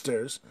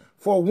masters,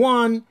 for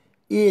one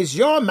is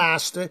your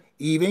master,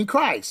 even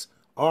Christ.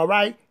 All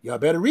right, y'all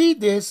better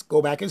read this.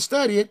 Go back and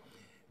study it.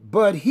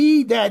 But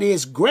he that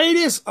is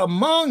greatest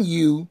among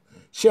you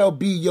shall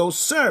be your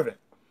servant.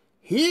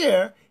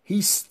 Here,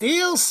 he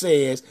still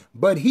says,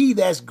 but he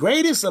that's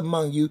greatest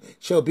among you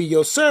shall be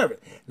your servant.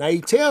 Now, he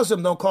tells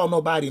them, don't call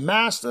nobody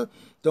master,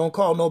 don't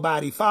call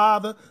nobody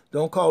father,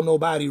 don't call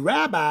nobody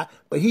rabbi,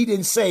 but he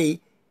didn't say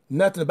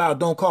nothing about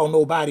don't call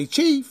nobody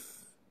chief.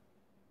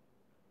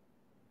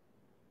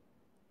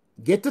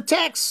 Get the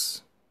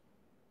text.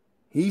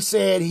 He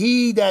said,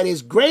 he that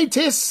is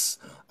greatest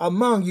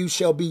among you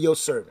shall be your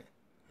servant.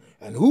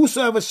 And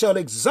whosoever shall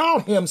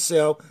exalt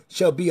himself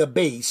shall be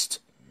abased,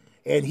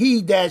 and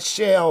he that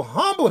shall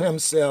humble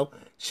himself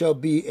shall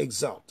be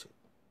exalted.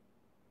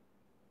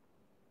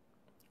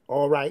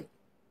 All right.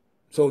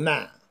 So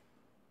now,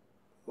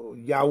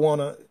 y'all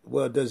want to,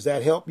 well, does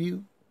that help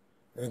you?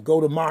 And go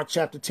to Mark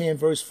chapter 10,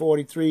 verse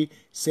 43,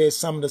 says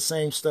some of the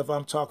same stuff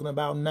I'm talking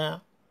about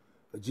now.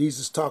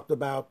 Jesus talked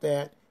about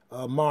that.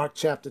 Mark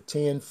chapter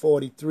 10,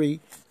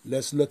 43.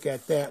 Let's look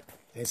at that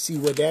and see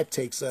where that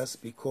takes us,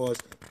 because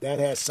that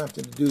has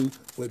something to do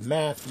with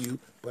Matthew,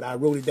 but I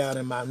wrote it down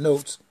in my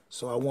notes,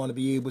 so I want to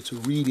be able to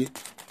read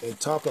it and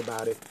talk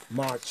about it.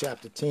 Mark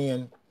chapter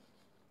 10,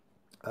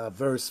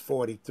 verse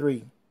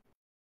 43.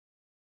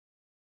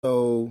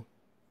 So,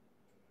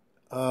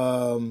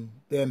 the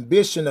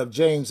ambition of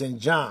James and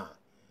John.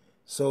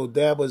 So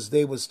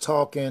they was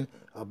talking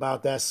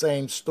about that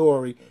same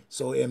story.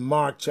 So in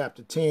Mark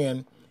chapter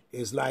 10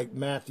 is like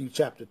Matthew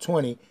chapter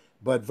 20,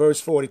 but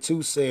verse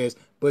 42 says,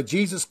 but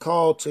Jesus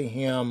called to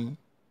him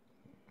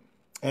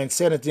and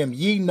said unto them,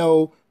 ye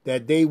know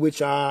that they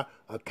which are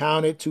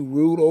accounted to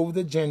rule over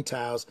the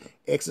Gentiles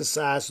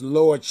exercise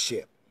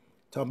lordship.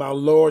 Talking about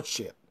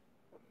lordship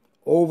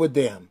over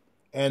them.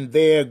 And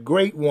their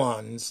great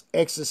ones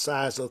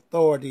exercise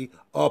authority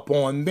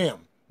upon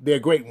them. They're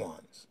great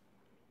ones.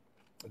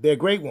 They're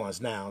great ones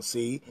now,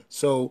 see?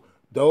 So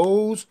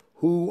those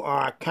who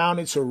are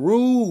accounted to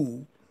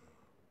rule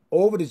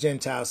over the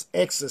Gentiles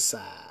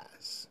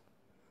exercise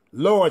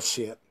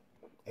lordship,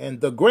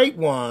 and the great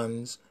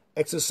ones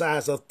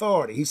exercise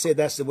authority. He said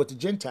that's what the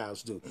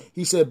Gentiles do.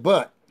 He said,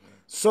 but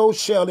so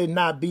shall it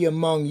not be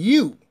among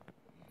you.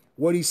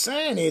 What he's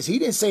saying is, he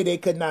didn't say they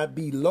could not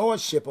be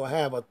lordship or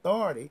have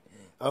authority,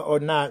 or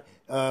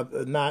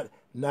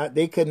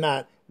they could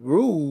not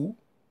rule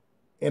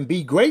and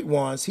be great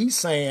ones. He's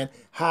saying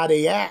how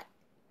they act,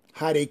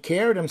 how they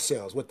carry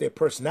themselves, what their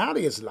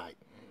personality is like.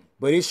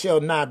 But it shall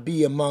not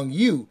be among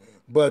you.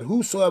 But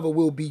whosoever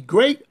will be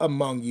great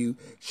among you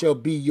shall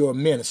be your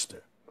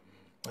minister.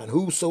 And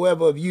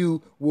whosoever of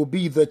you will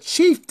be the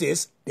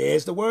chiefest,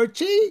 there's the word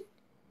chief.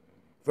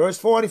 Verse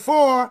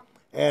 44,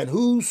 and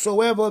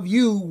whosoever of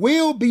you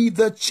will be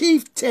the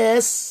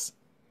chiefess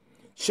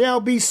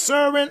shall be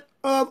servant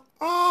of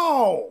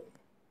all.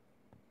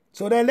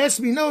 So that lets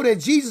me know that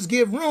Jesus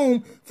gave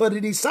room for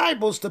the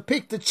disciples to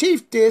pick the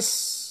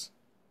chiefess.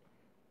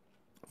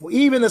 For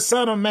even the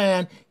Son of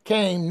Man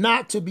came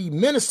not to be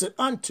ministered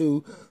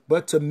unto,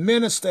 but to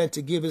minister and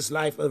to give his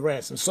life a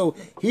ransom. So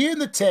here in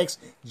the text,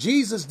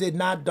 Jesus did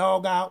not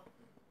dog out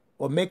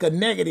or make a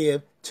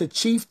negative to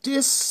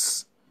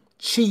chiefess,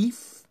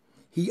 chief.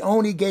 He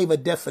only gave a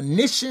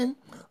definition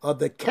of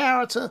the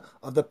character,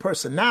 of the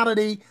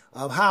personality,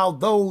 of how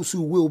those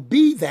who will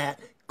be that,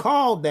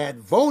 called that,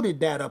 voted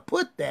that, or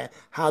put that,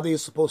 how they're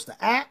supposed to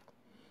act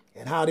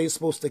and how they're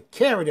supposed to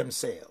carry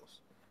themselves.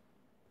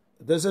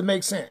 Does it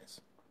make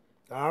sense?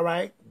 All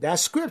right,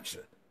 that's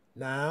scripture.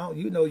 Now,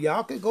 you know,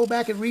 y'all can go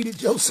back and read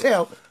it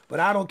yourself, but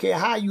I don't care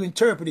how you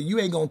interpret it. You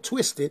ain't going to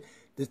twist it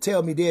to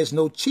tell me there's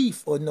no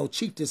chief or no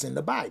chiefess in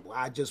the Bible.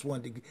 I just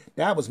wanted to,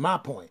 that was my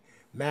point.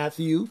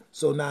 Matthew,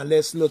 so now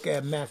let's look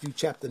at Matthew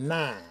chapter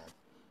 9.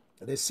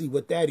 Let's see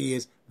what that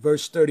is,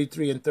 verse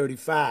 33 and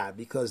 35,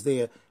 because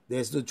there's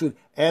the truth.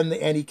 And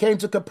he came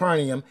to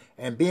Capernaum,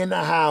 and being in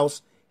the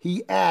house,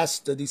 he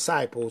asked the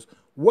disciples,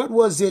 what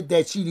was it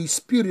that ye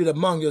disputed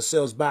among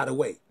yourselves by the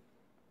way?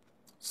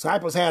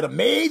 Disciples had a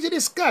major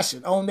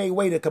discussion on their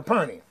way to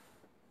Capernaum.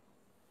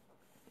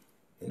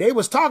 And they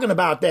was talking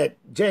about that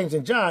James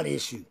and John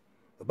issue,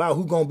 about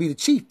who going to be the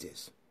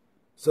chiefess.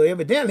 So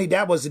evidently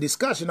that was a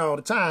discussion all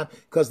the time,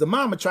 because the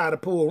mama tried to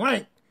pull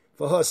rank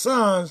for her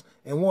sons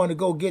and wanted to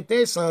go get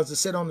their sons to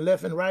sit on the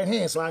left and right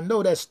hand. So I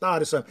know that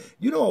started something.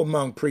 You know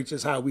among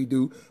preachers how we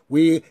do.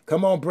 We,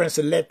 come on,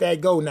 Brinson, let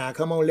that go now.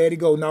 Come on, let it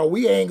go. No,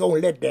 we ain't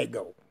going to let that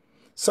go.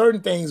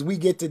 Certain things we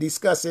get to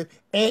discussing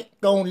ain't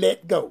going to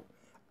let go.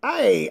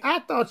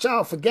 I thought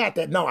y'all forgot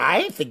that. No,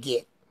 I ain't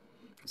forget.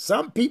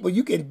 Some people,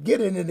 you can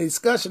get in a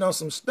discussion on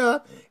some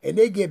stuff and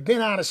they get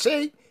bent out of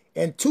shape,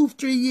 and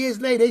 2-3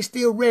 years later, they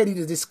still ready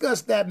to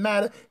discuss that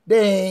matter. They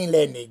ain't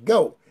letting it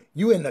go.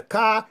 You in the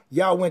car,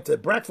 y'all went to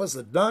breakfast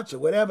or lunch or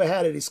whatever,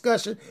 had a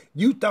discussion.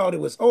 You thought it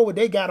was over.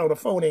 They got on the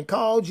phone and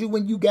called you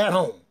when you got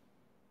home.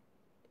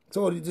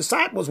 So the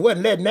disciples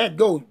wasn't letting that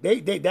go.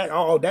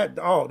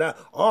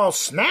 All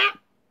snap.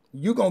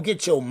 You gonna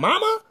get your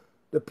mama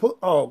to put?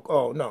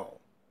 Oh no.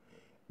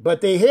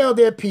 But they held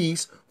their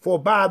peace, for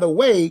by the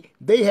way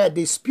they had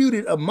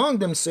disputed among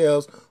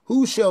themselves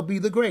who shall be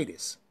the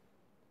greatest.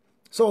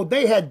 So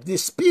they had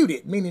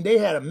disputed, meaning they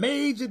had a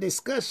major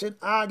discussion,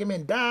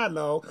 argument,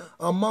 dialogue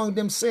among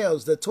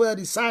themselves. The 12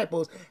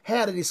 disciples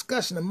had a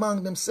discussion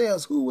among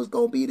themselves who was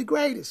going to be the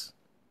greatest.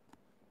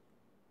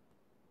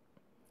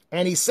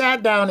 And he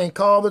sat down and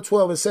called the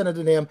 12 and said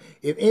unto them,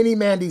 if any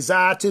man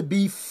desire to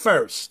be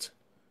first,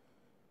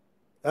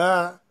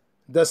 the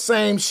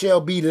same shall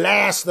be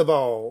last of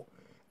all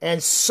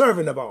and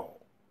servant of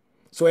all.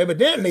 So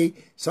evidently,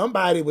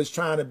 somebody was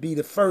trying to be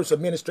the first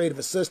administrative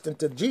assistant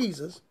to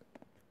Jesus.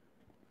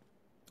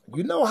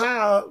 You know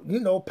how,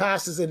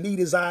 pastors and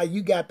leaders are.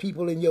 You got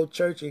people in your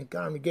church and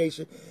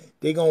congregation,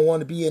 they're going to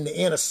want to be in the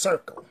inner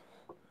circle.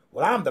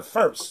 Well, I'm the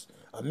first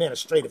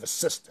administrative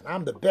assistant.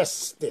 I'm the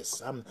best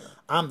this.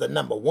 I'm the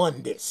number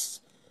one this.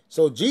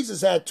 So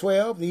Jesus had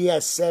 12. He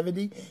had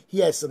 70. He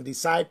had some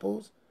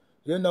disciples,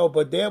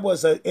 but there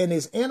was in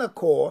his inner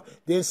core,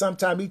 then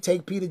sometime he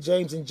take Peter,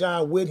 James, and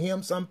John with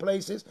him some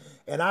places.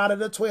 And out of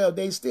the 12,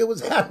 they still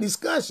was having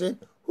discussion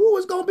who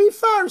was going to be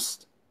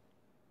first.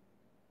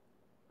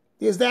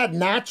 Is that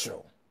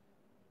natural?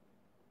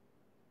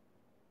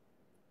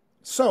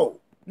 So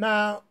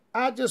now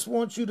I just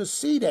want you to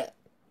see that.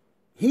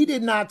 He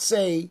did not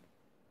say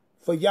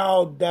for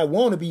y'all that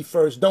want to be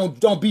first,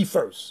 don't be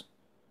first.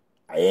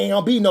 I ain't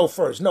gonna be no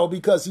first. No,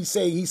 because he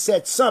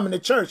set some in the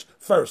church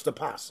first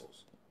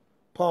apostles.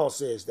 Paul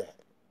says that.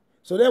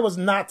 So there was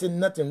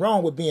nothing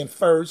wrong with being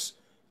first,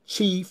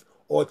 chief,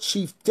 or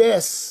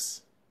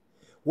chiefess.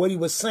 What he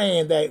was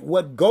saying that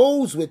what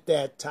goes with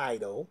that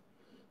title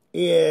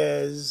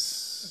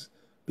is,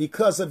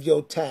 because of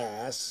your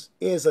task,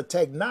 is a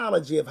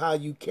technology of how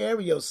you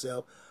carry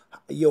yourself,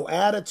 your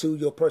attitude,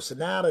 your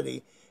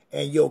personality,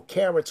 and your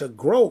character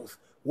growth.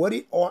 What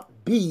it ought to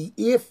be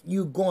if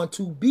you're going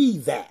to be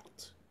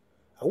that.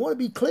 I want to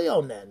be clear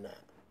on that now.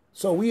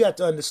 So we have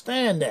to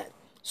understand that.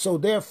 So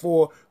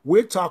therefore,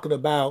 we're talking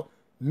about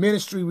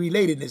ministry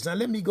relatedness. Now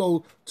let me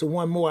go to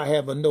one more. I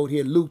have a note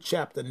here, Luke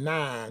chapter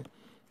 9,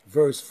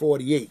 verse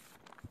 48.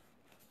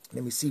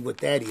 Let me see what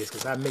that is,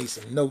 because I made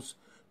some notes.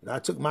 I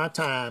took my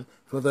time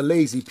for the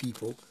lazy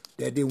people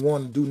that didn't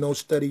want to do no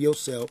study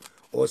yourself,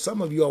 or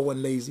some of you all weren't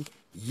lazy.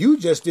 You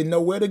just didn't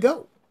know where to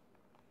go.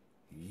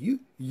 You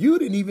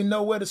didn't even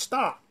know where to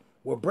start.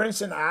 Well,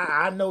 Brinson,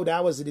 I know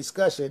that was a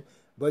discussion,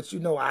 but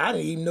I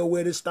didn't even know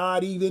where to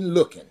start even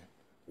looking.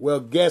 Well,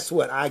 guess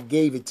what? I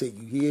gave it to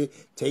you. Here,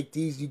 take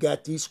these, you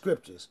got these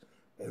scriptures,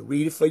 and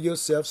read it for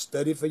yourself,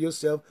 study it for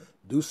yourself,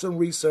 do some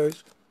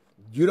research.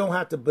 You don't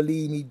have to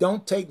believe me.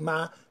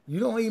 You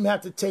don't even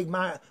have to take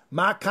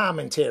my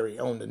commentary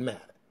on the matter.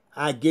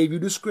 I gave you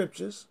the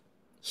scriptures.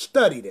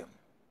 Study them.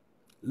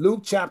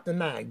 Luke chapter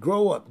 9.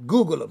 Grow up.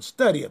 Google them.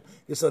 Study them.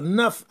 It's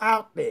enough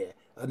out there.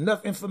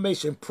 Enough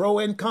information. Pro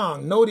and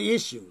con. Know the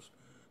issues.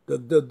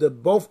 The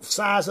both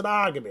sides of the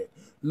argument.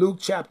 Luke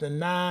chapter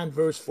 9,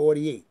 verse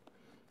 48.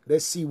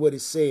 Let's see what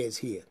it says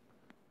here.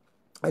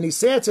 And he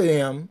said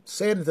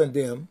unto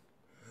them,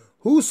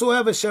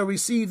 whosoever shall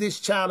receive this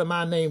child in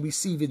my name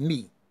receiveth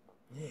me.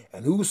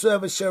 And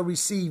whosoever shall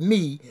receive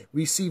me,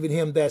 receiveth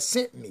him that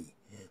sent me.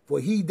 For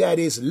he that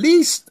is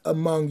least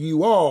among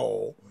you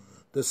all,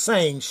 the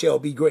same shall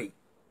be great.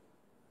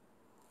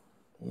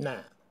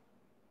 Now,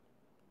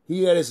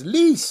 he that is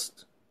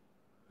least.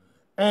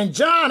 And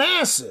John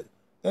answered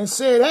and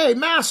said, hey,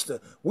 master,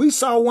 we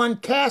saw one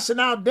casting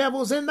out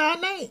devils in thy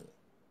name.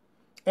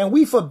 And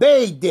we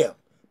forbade them,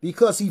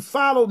 because he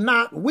followed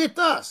not with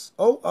us.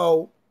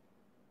 You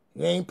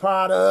ain't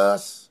part of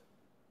us.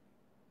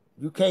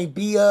 You can't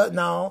be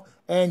no.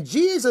 And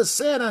Jesus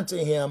said unto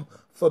him,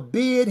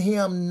 forbid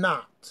him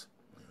not.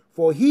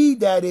 For he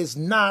that is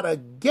not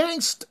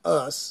against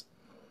us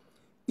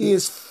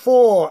is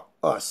for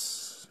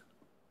us.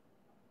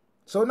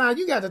 So now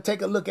you got to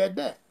take a look at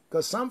that.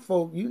 Because some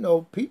folk,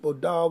 people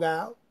dog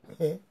out.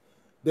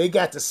 They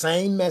got the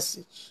same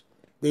message.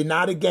 They're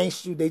not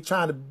against you. They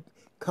trying to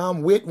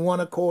come with one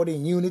accord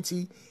in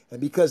unity. And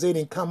because they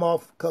didn't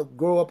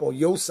grow up on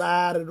your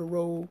side of the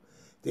road,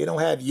 they don't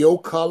have your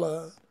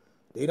color,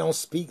 they don't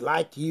speak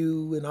like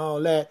you and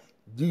all that,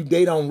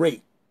 they don't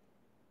rate.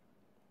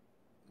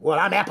 Well,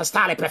 I'm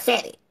apostolic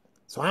prophetic,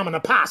 so I'm an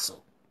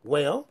apostle.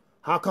 Well,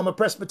 how come a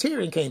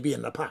Presbyterian can't be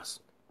an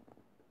apostle?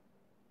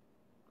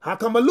 How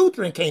come a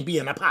Lutheran can't be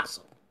an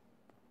apostle?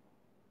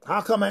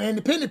 How come an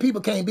independent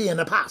people can't be an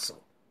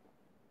apostle?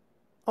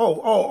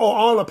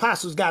 All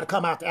apostles got to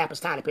come out the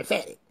apostolic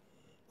prophetic.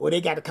 Or they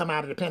got to come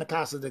out of the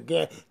Pentecostal to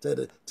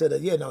the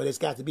it's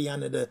got to be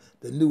under the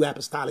new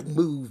apostolic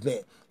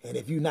movement. And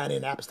if you're not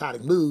in the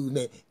apostolic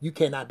movement, you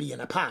cannot be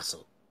an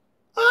apostle.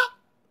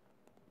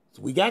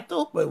 So we got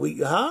those, but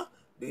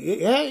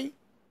hey,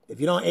 if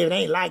it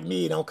ain't like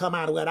me, it don't come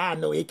out of what I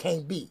know, it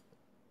can't be.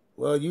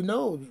 Well,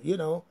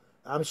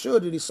 I'm sure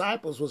the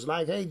disciples was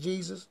like, hey,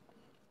 Jesus,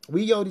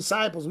 we your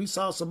disciples, we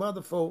saw some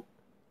other folk.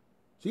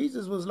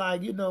 Jesus was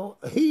like,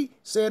 he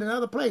said in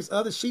other place,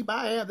 other sheep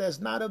I have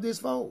that's not of this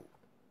fold.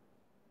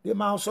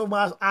 Them also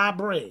I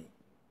bring.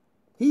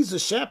 He's a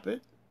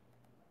shepherd.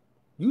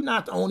 You're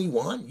not the only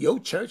one. Your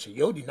church or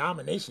your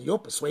denomination, your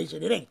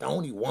persuasion, it ain't the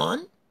only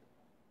one.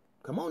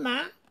 Come on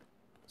now.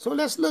 So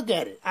let's look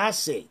at it. I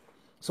say.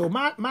 So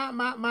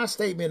my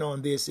statement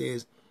on this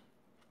is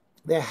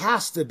there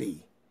has to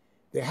be.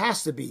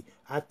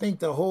 I think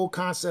the whole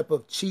concept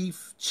of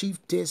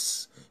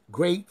chiefess,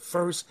 great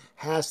first,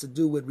 has to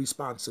do with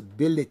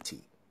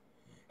responsibility,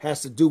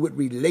 has to do with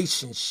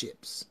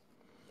relationships,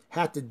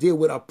 has to deal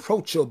with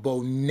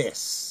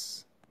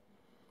approachableness,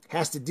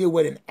 has to deal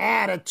with an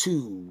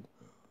attitude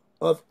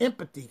of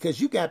empathy.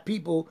 Because you got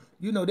people,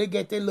 they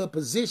get their little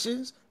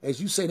positions.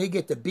 As you say, they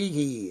get the big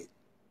head.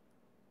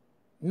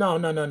 No,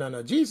 no, no, no,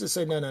 no. Jesus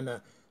said, no, no, no.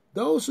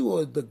 Those who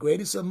are the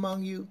greatest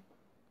among you,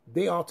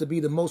 they ought to be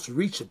the most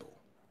reachable.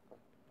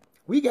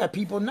 We got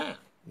people now.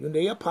 You know,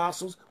 they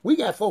apostles. We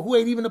got folk who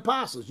ain't even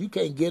apostles. You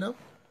can't get them.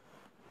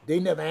 They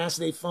never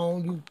answer their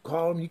phone. You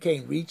call them, you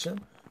can't reach them.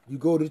 You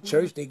go to the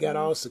church, they got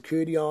all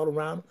security all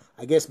around them.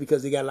 I guess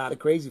because they got a lot of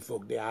crazy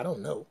folk there. I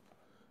don't know.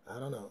 I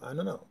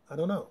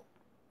don't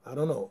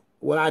know.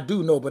 Well, I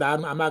do know, but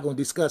I'm not going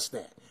to discuss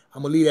that.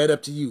 I'm going to leave that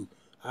up to you.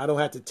 I don't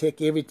have to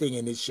take everything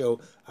in this show.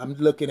 I'm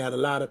looking at a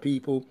lot of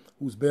people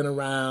who's been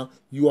around.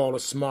 You all are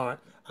smart.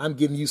 I'm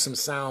giving you some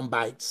sound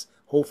bites,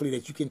 hopefully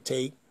that you can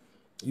take.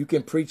 You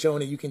can preach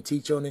on it. You can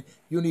teach on it.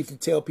 You don't even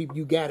tell people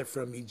you got it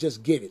from me.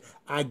 Just give it.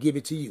 I give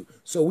it to you.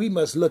 So we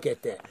must look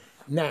at that.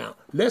 Now,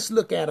 let's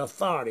look at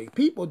authority.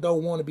 People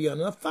don't want to be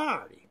under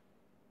authority.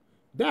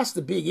 That's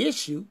the big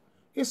issue.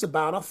 It's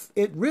about,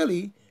 it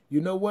really,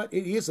 you know what?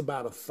 It is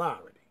about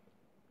authority.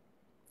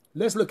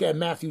 Let's look at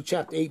Matthew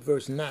chapter 8,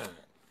 verse 9.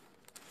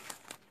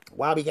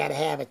 Why we got to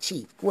have a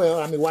chief?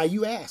 Well, I mean, why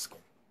you asking?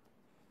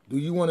 Do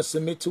you want to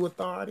submit to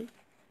authority?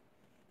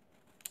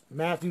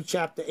 Matthew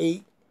chapter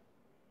 8,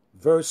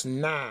 verse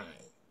 9.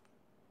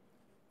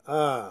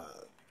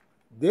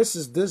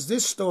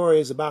 This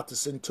story is about the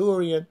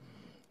centurion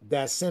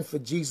that sent for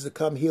Jesus to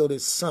come heal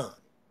his son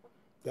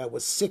that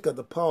was sick of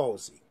the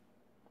palsy.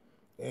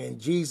 And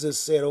Jesus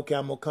said, okay,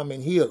 I'm going to come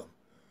and heal him.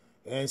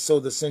 And so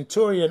the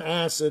centurion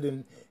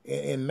answered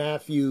in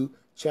Matthew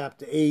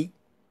chapter 8,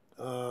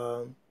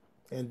 and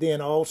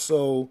then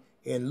also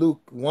in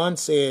Luke 1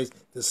 says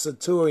the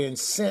centurion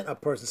sent a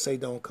person to say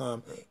don't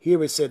come.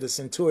 Here it said the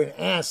centurion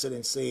answered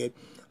and said,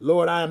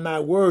 Lord, I am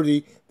not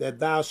worthy that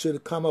thou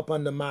shouldst come up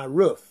under my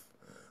roof,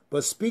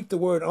 but speak the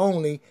word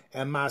only,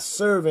 and my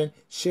servant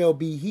shall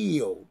be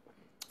healed.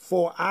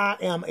 For I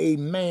am a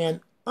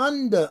man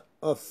under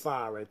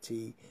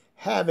authority,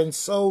 having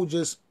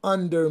soldiers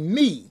under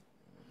me.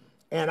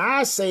 And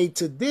I say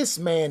to this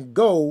man,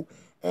 go,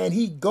 and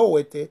he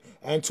goeth it,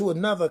 and to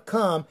another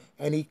come,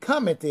 and he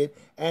cometh it,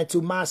 and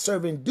to my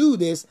servant do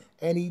this,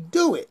 and he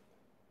do it.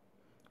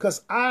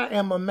 Because I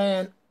am a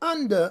man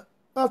under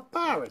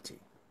authority.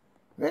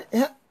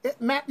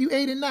 Matthew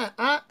 8 and 9.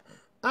 I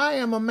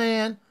am a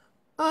man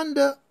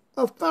under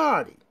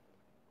authority.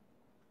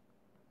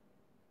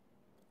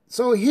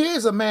 So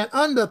here's a man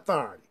under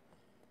authority.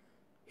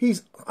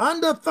 He's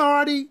under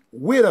authority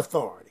with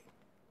authority.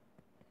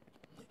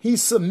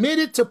 He's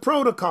submitted to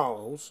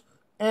protocols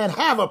and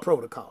have a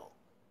protocol.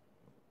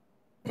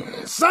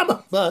 Some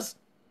of us,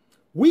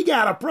 we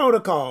got a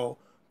protocol,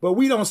 but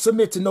we don't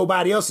submit to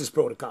nobody else's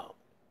protocol.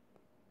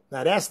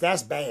 Now that's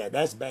bad.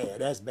 That's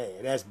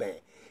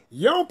bad.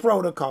 Your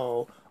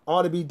protocol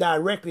ought to be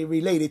directly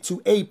related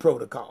to a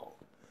protocol.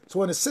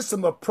 So in a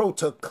system of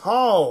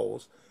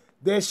protocols,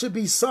 there should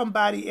be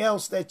somebody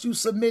else that you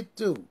submit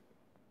to.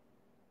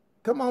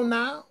 Come on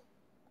now.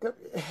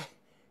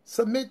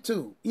 Submit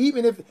to.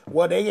 Even if,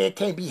 well, they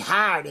can't be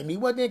higher than me.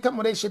 Well, then come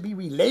on, they should be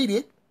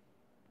related.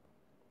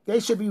 They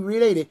should be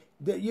related.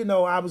 You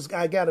know,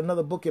 I got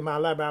another book in my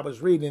library I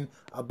was reading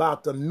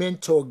about the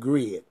mentor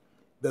grid.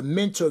 The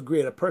mentor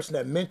grid, a person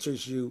that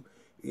mentors you.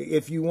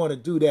 If you want to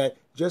do that,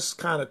 just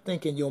kind of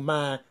think in your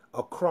mind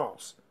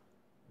across,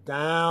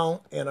 down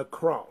and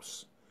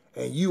across.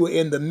 And you are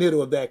in the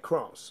middle of that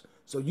cross.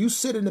 So you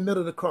sit in the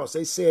middle of the cross.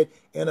 They said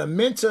in a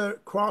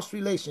mentor-cross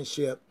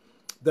relationship,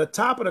 the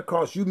top of the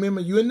cross, you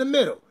remember you're in the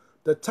middle.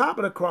 The top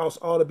of the cross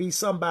ought to be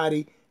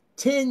somebody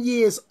 10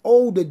 years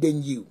older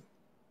than you.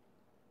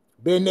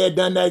 Been there,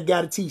 done that,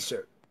 got a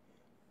t-shirt.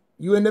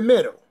 You in the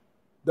middle.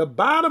 The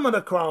bottom of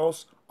the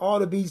cross ought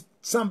to be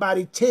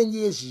somebody 10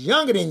 years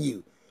younger than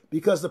you,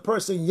 because the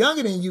person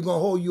younger than you going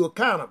to hold you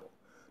accountable.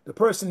 The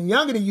person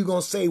younger than you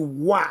going to say,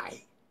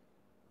 why?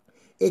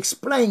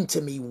 Explain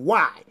to me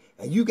why.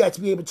 And you got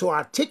to be able to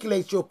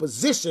articulate your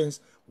positions,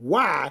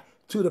 why,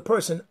 to the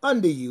person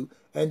under you.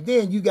 And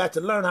then you got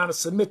to learn how to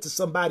submit to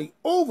somebody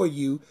over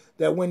you,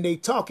 that when they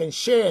talk and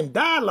share and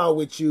dialogue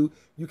with you,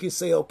 you can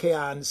say, okay,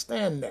 I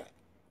understand that.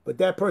 But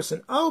that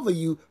person over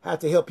you has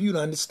to help you to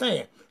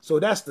understand. So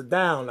that's the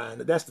down line.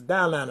 That's the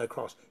down line of the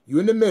cross. You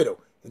in the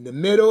middle. In the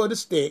middle of the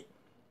stick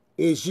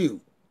is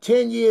you.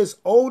 10 years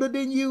older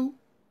than you,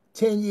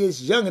 10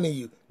 years younger than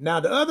you. Now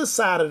the other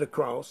side of the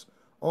cross,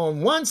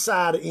 on one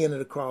side of the end of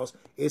the cross,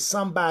 is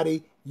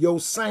somebody your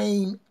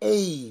same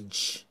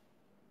age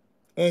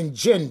and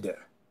gender.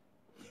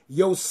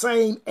 Your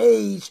same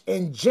age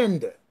and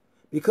gender.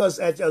 Because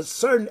at a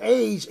certain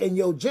age and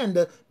your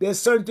gender, there's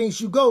certain things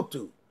you go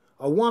through.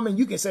 A woman,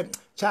 you can say,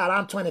 child,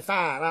 I'm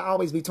 25. I'll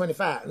always be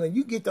 25. When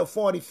you get to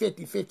 40,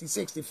 50, 50,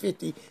 60,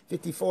 50,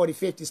 50, 40,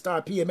 50,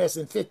 start PMS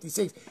in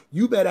 56,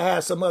 you better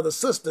have some other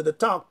sister to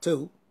talk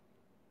to.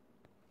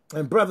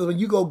 And brother, when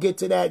you go get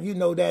to that, you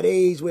know, that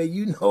age where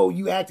you know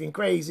you acting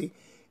crazy,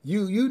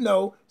 you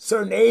know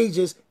certain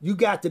ages, you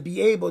got to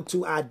be able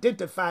to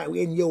identify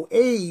in your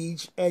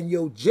age and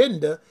your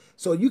gender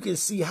so you can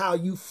see how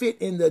you fit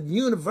in the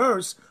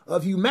universe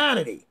of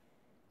humanity.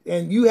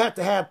 And you have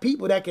to have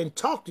people that can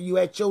talk to you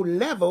at your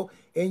level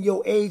and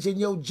your age and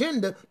your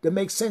gender to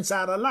make sense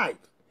out of life.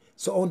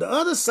 So on the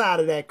other side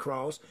of that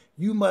cross,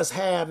 you must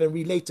have and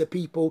relate to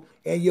people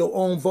in your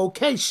own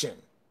vocation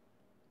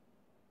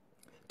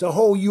to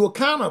hold you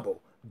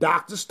accountable.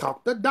 Doctors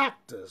talk to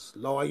doctors.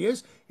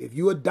 Lawyers, if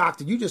you're a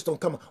doctor, you just don't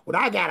come, well,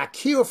 I got a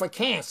cure for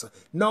cancer.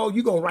 No,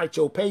 you're going to write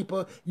your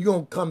paper. You're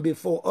going to come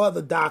before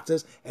other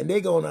doctors, and they're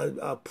going to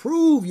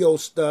approve your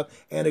stuff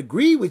and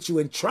agree with you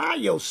and try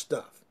your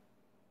stuff.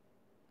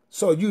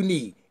 So you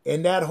need,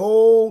 in that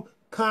whole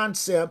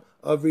concept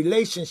of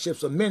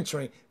relationships or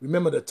mentoring,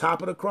 remember the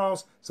top of the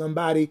cross,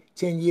 somebody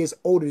 10 years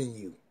older than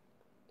you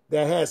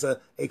that has a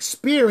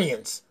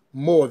experience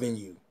more than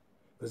you.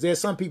 Because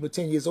there's some people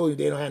 10 years older,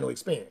 they don't have no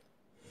experience.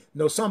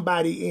 No,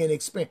 somebody in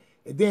experience.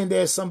 And then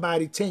there's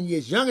somebody 10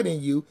 years younger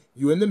than you,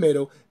 you in the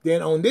middle.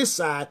 Then on this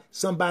side,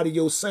 somebody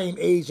your same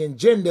age and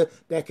gender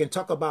that can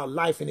talk about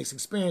life and its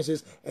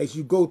experiences as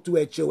you go through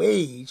at your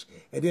age.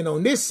 And then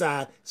on this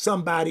side,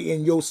 somebody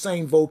in your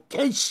same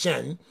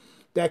vocation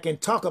that can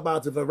talk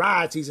about the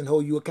varieties and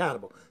hold you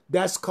accountable.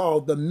 That's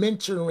called the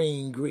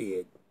mentoring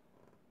grid.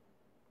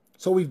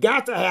 So we've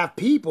got to have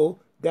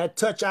people that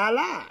touch our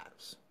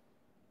lives.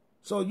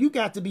 So you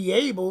got to be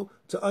able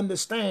to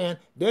understand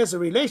there's a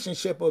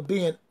relationship of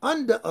being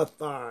under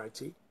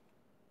authority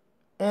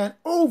and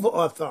over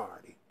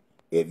authority.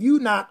 If you're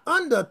not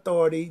under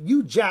authority,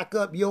 you jack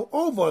up your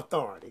over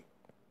authority.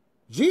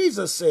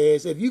 Jesus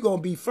says if you're going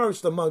to be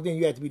first among them,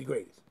 you have to be the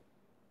greatest.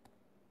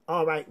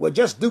 All right, well,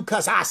 just do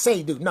because I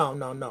say do. No,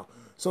 no, no.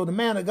 So the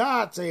man of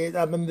God said,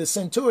 the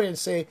centurion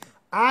said,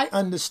 I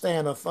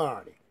understand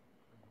authority.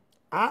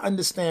 I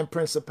understand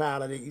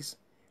principalities.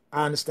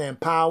 I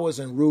understand powers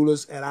and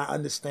rulers, and I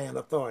understand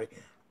authority.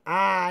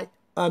 I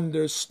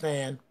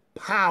understand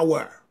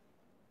power.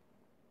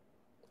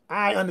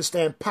 I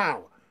understand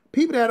power.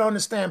 People that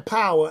understand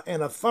power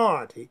and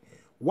authority,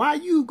 why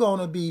you going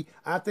to be,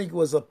 I think it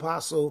was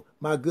Apostle,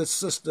 my good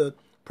sister,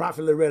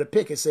 Prophet Loretta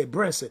Pickett said,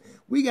 Brinson,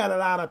 we got a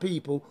lot of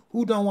people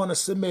who don't want to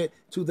submit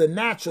to the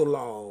natural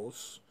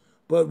laws,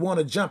 but want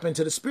to jump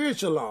into the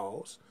spiritual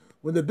laws,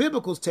 when the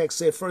biblical text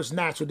said first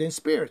natural, then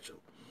spiritual.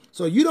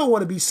 So you don't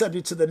want to be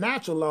subject to the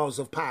natural laws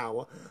of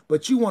power,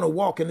 but you want to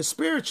walk in the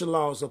spiritual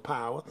laws of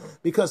power,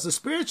 because the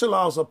spiritual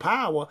laws of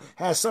power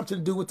has something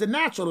to do with the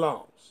natural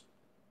laws.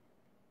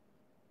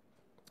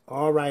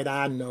 All right,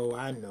 I know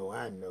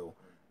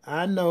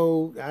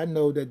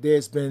that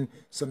there's been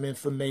some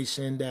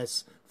information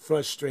that's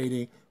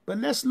frustrating, but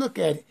let's look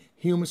at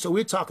human. So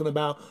we're talking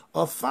about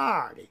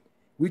authority.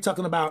 We're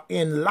talking about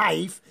in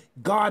life,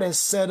 God has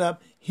set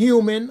up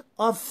human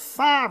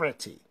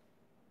authority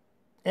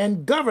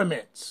and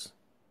governments.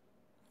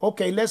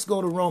 Okay, let's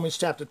go to Romans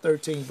chapter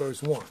 13,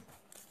 verse 1.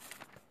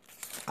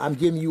 I'm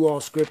giving you all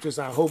scriptures.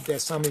 I hope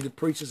that some of the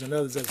preachers and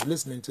others that's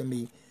listening to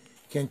me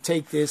can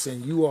take this,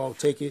 and you all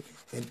take it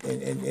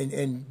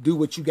and do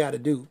what you got to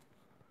do.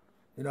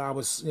 You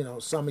know,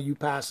 some of you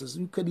pastors,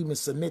 you couldn't even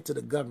submit to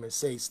the government,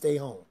 say, stay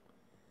home,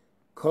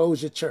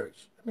 close your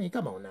church. I mean,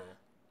 come on now.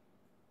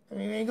 I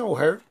mean, it ain't gonna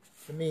hurt.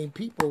 I mean,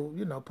 people,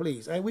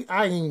 please. I ain't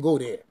even go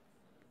there.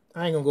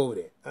 I ain't gonna go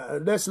there.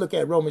 Let's look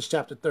at Romans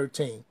chapter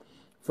 13,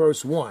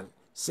 verse 1.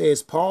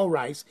 Says, Paul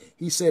writes,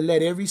 he said,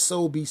 let every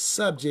soul be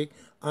subject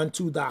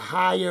unto the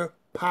higher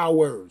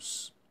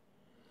powers.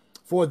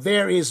 For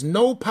there is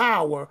no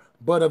power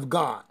but of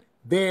God.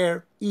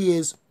 There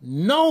is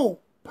no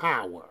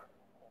power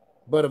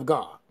but of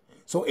God.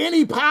 So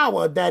any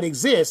power that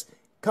exists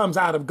comes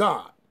out of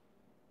God.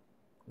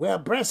 Well,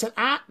 Brenton,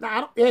 I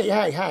don't,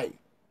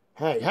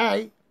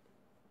 hey.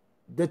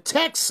 The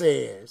text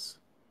says,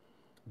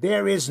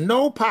 there is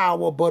no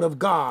power but of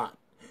God,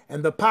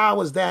 and the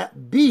powers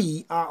that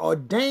be are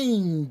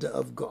ordained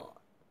of God.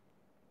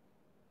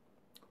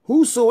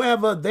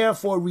 Whosoever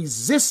therefore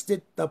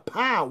resisteth the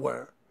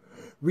power,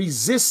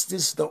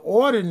 resisteth the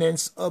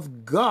ordinance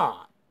of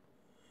God.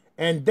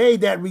 And they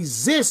that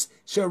resist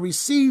shall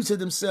receive to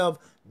themselves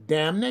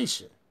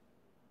damnation.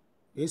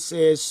 It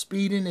says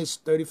speeding is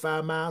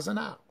 35 miles an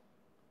hour.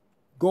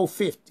 Go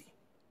 50.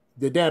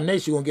 The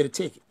damnation, you're going to get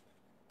a ticket.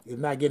 You're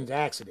not getting into an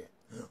accident.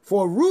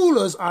 For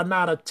rulers are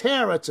not a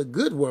terror to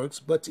good works,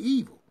 but to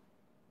evil.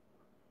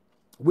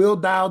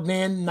 Wilt thou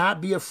then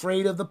not be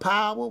afraid of the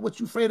power? What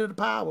you afraid of the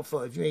power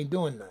for if you ain't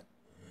doing nothing?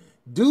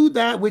 Do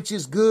that which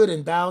is good,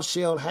 and thou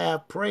shalt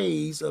have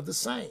praise of the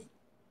same.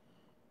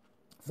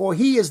 For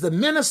he is the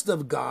minister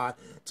of God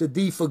to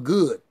thee for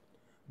good.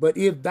 But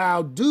if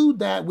thou do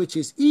that which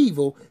is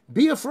evil,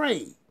 be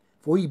afraid.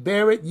 For he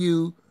beareth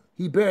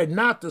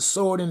not the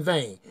sword in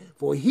vain.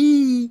 For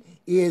he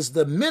is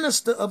the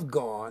minister of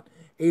God,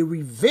 a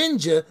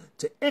revenger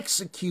to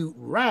execute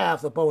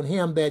wrath upon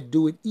him that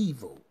doeth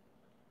evil.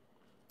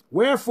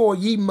 Wherefore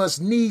ye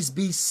must needs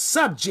be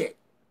subject,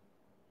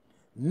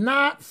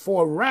 not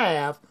for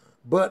wrath,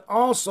 but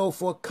also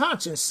for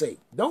conscience sake.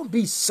 Don't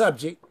be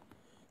subject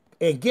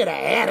and get an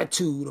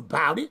attitude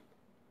about it.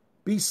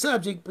 Be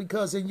subject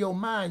because in your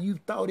mind you've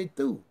thought it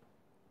through.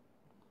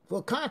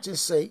 For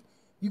conscience sake,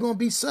 you're going to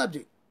be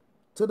subject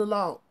to the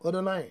law of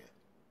the land.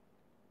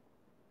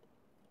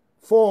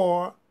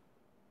 For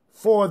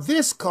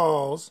this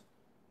cause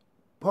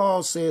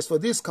Paul says, for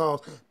this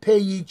cause pay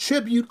ye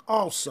tribute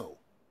also,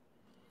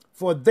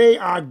 for they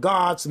are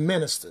God's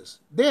ministers.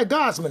 They're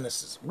God's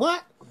ministers.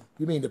 What?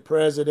 You mean the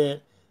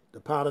president, the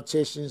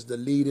politicians, the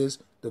leaders,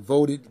 the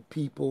voted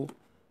people,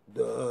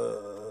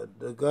 the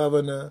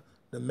governor,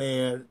 the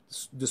mayor,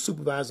 the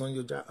supervisor on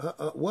your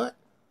job. What?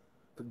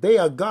 They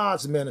are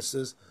God's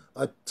ministers,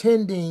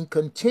 attending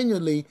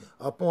continually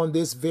upon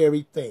this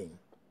very thing.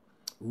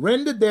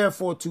 Render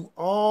therefore to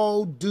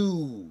all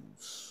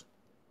dues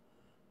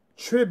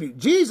tribute.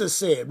 Jesus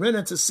said,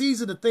 render to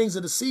Caesar the things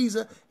of the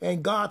Caesar,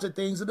 and God the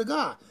things of the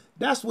God.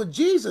 That's what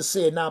Jesus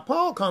said. Now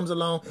Paul comes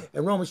along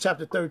in Romans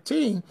chapter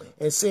 13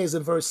 and says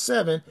in verse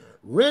 7,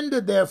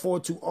 render therefore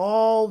to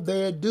all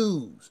their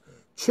dues,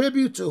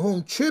 tribute to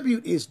whom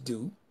tribute is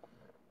due,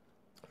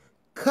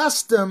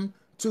 custom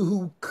to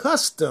whom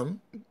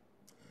custom,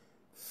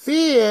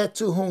 fear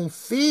to whom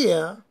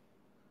fear,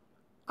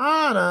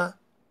 honor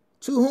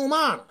to whom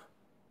honor.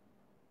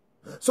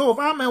 So if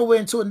I'm over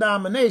into a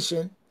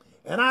denomination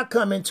and I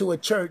come into a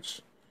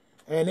church,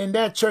 and in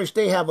that church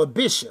they have a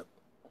bishop,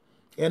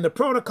 and the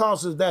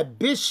protocols of that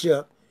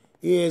bishop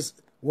is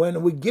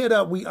when we get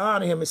up, we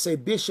honor him and say,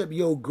 Bishop,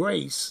 your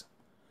grace,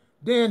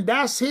 then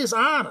that's his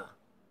honor.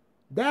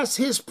 That's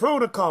his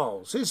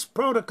protocols,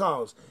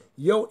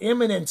 your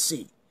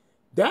eminency.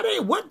 That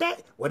ain't what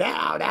that, well,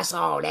 that's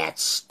all that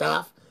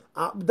stuff.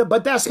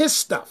 But that's his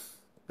stuff.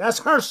 That's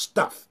her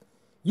stuff.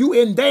 You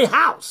in their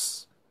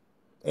house.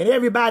 And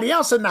everybody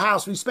else in the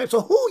house respects.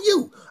 So who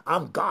you?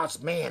 I'm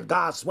God's man,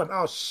 God's one.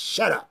 Oh,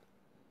 shut up.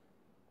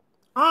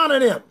 Honor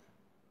them.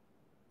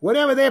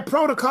 Whatever their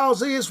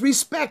protocols is,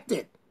 respect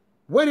it.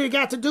 What do it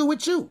got to do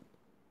with you?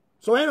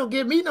 So it don't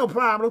give me no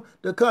problem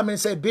to come and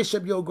say,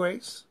 Bishop, your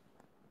grace.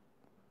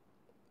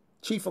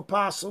 Chief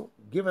apostle,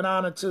 giving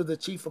honor to the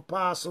chief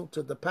apostle,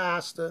 to the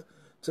pastor,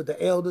 to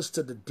the elders,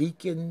 to the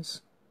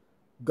deacons.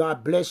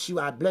 God bless you.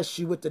 I bless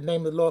you with the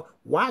name of the Lord.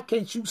 Why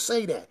can't you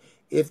say that?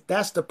 If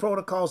that's the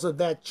protocols of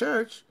that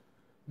church,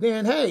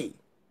 then hey,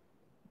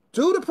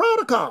 do the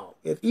protocol.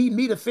 If eat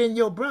meat offend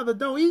your brother,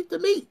 don't eat the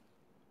meat.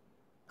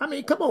 I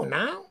mean, come on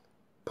now.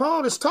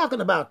 Paul is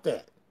talking about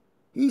that.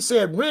 He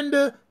said,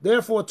 render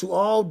therefore to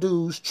all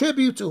dues,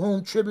 tribute to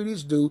whom tribute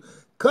is due,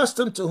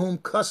 custom to whom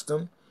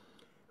custom,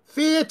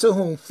 fear to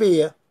whom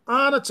fear,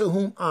 honor to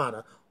whom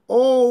honor.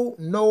 Owe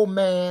no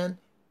man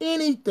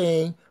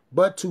anything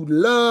but to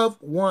love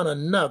one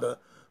another,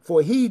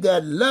 for he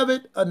that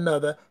loveth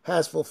another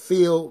has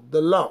fulfilled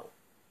the law.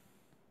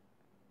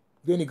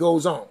 Then he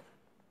goes on.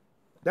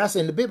 That's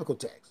in the biblical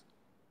text.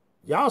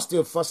 Y'all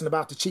still fussing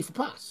about the chief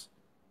apostle.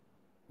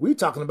 We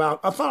talking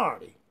about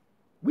authority.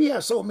 We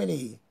have so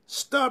many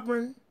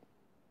stubborn,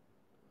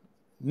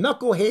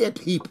 knucklehead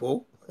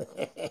people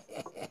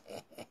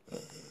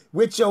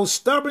with your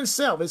stubborn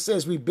self. It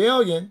says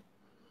rebellion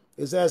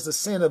is as the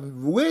sin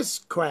of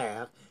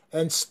witchcraft,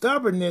 and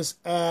stubbornness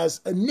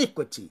as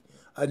iniquity.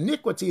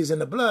 Iniquity is in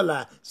the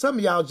bloodline. Some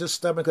of y'all just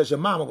stubborn because your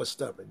mama was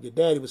stubborn. Your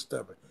daddy was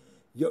stubborn.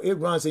 It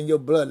runs in your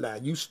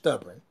bloodline. You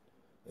stubborn.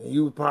 And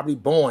you were probably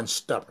born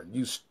stubborn.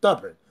 You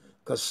stubborn.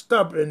 Because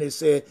stubborn, it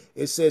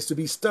says to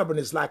be stubborn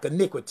is like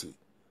iniquity.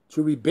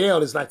 To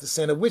rebel is like the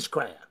sin of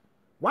witchcraft.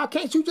 Why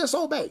can't you just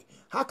obey?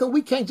 How come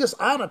we can't just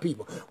honor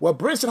people? Well,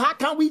 Brinson, how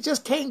come we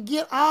just can't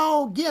get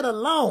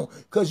along?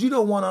 Because you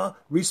don't want to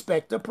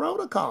respect the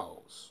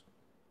protocols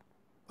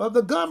of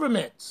the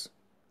governments,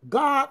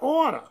 God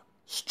order,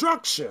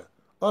 structure,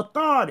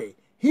 authority,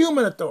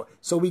 human authority.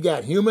 So we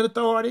got human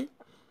authority.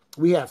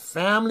 We have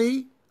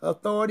family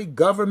authority,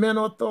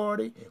 governmental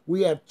authority.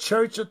 We have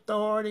church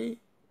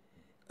authority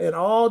and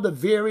all the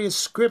various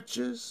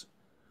scriptures.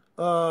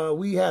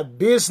 We have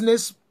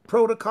business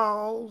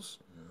protocols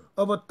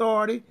of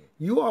authority.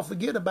 You all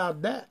forget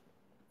about that.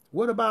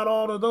 What about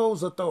all of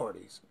those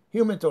authorities?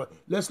 Human authority.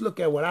 Let's look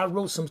at what I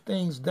wrote some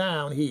things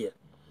down here.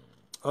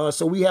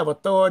 So we have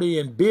authority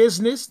in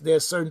business.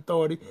 There's certain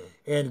authority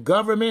in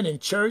government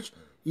and church.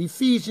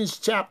 Ephesians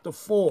chapter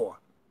 4.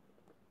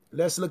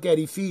 Let's look at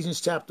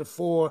Ephesians chapter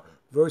 4,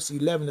 verse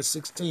 11 to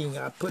 16.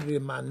 I put it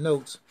in my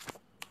notes.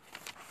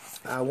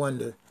 I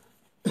wonder,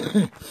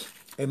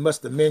 it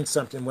must have meant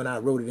something when I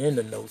wrote it in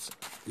the notes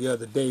the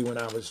other day when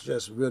I was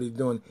just really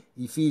doing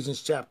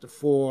Ephesians chapter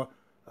 4,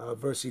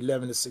 verse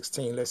 11 to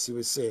 16. Let's see what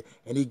it said.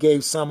 And he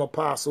gave some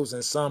apostles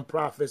and some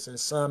prophets and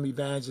some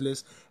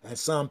evangelists and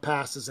some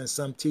pastors and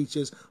some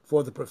teachers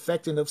for the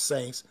perfecting of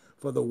saints,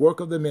 for the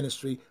work of the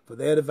ministry, for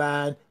the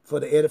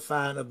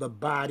edifying of the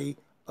body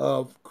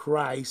of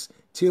Christ,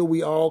 till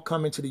we all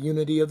come into the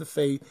unity of the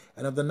faith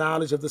and of the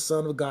knowledge of the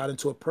Son of God,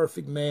 into a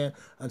perfect man,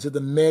 unto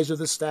the measure of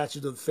the stature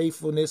of the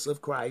faithfulness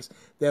of Christ,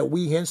 that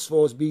we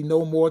henceforth be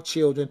no more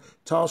children,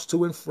 tossed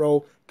to and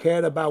fro,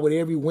 carried about with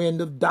every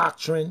wind of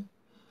doctrine,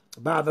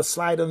 by the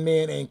sleight of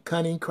men and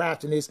cunning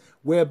craftiness,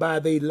 whereby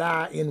they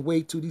lie in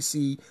wait to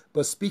deceive,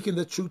 but speaking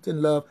the truth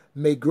in love,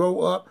 may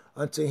grow up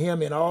unto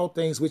him in all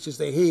things which is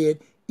the head,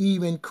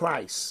 even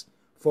Christ,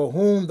 for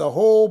whom the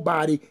whole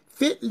body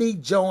fitly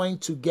joined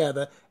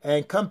together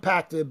and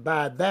compacted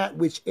by that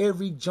which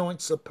every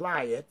joint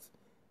supplieth,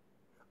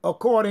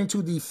 according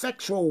to the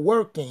effectual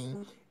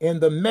working in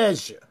the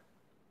measure.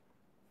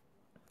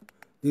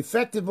 The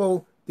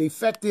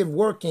effective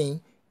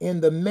working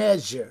in the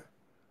measure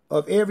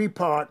of every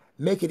part,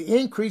 make it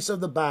increase of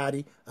the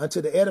body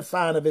unto the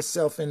edifying of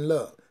itself in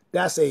love.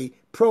 That's a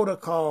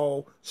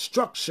protocol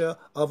structure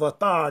of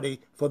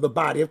authority for the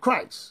body of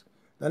Christ.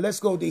 Now let's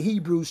go to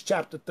Hebrews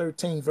chapter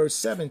 13, verse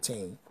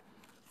 17.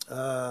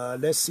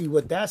 Let's see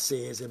what that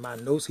says in my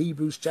notes.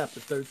 Hebrews chapter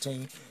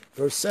 13,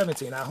 verse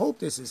 17. I hope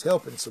this is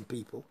helping some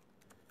people.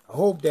 I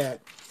hope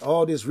that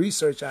all this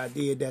research I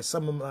did, that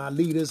some of my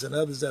leaders and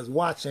others that's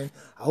watching,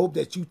 I hope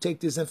that you take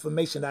this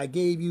information I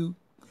gave you,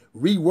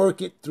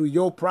 rework it through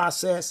your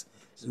process,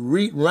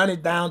 run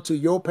it down to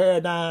your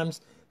paradigms,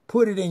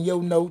 put it in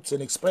your notes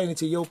and explain it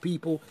to your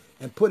people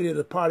and put it as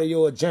a part of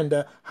your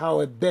agenda, how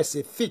it best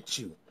it fits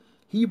you.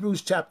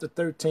 Hebrews chapter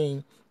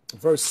 13,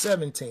 verse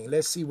 17.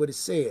 Let's see what it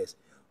says.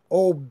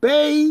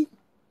 Obey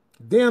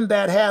them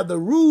that have the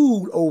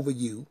rule over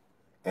you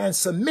and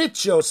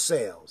submit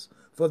yourselves,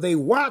 for they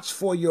watch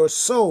for your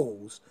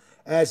souls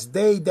as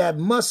they that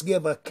must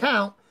give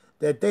account,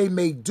 that they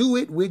may do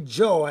it with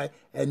joy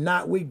and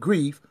not with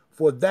grief,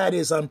 for that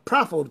is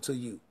unprofitable to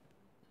you.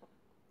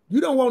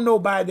 You don't want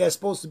nobody that's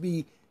supposed to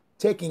be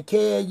taking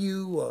care of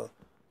you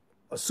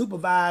or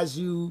supervise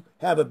you,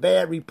 have a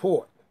bad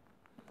report.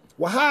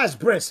 Well, how is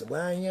Brinson?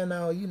 Well,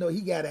 you know,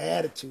 he got an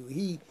attitude.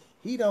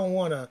 He don't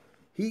want to.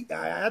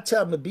 I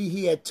tell him to be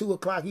here at 2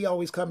 o'clock. He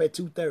always come at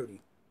 2:30.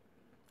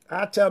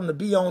 I tell him to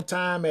be on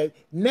time,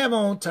 never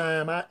on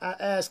time. I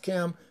ask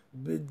him,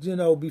 you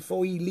know,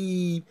 before he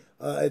leave,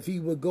 if he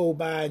would go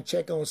by and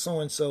check on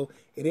so-and-so.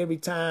 And every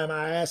time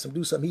I ask him to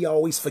do something, he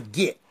always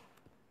forget.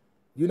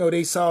 You know,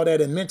 they saw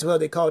that in mental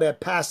health. They call that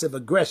passive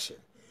aggression.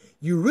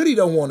 You really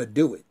don't want to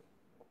do it.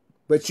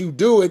 But you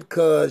do it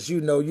because,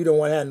 you know, you don't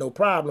want to have no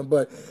problem.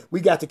 But we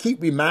got to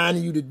keep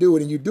reminding you to do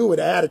it, and you do it with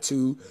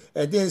attitude.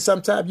 And then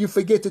sometimes you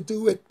forget to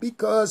do it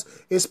because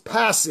it's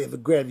passive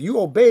aggressive. You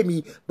obey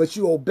me, but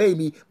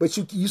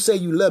you say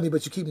you love me,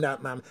 but you keep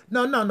not my.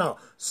 No.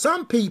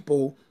 Some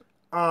people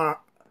are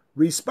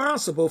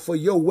responsible for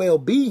your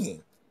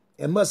well-being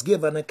and must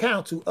give an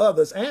account to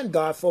others and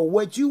God for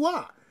what you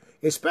are.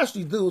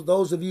 Especially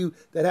those of you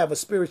that have a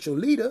spiritual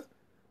leader.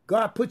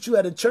 God put you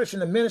at a church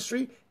and a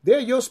ministry. They're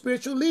your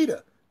spiritual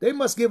leader. They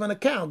must give an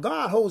account.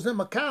 God holds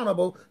them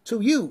accountable to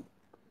you.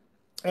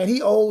 And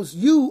he owes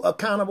you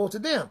accountable to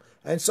them.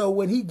 And so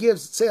when he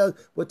says,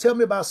 well, tell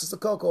me about Sister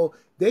Coco,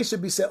 they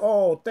should be saying,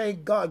 oh,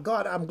 thank God.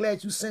 God, I'm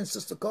glad you sent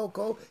Sister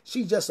Coco.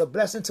 She's just a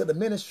blessing to the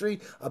ministry,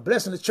 a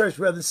blessing to the church,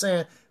 rather than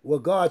saying, well,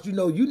 God, you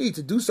know, you need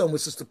to do something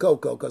with Sister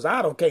Coco because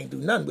can't do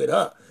nothing with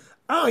her.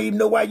 I don't even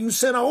know why you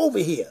sent her over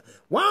here.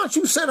 Why don't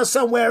you send her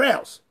somewhere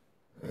else?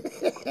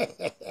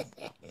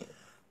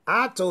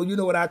 I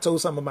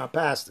told some of my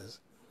pastors.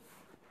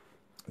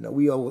 You know,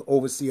 we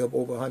oversee of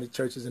over 100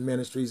 churches and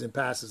ministries and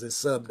pastors and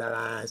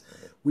sub-lines.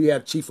 We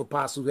have chief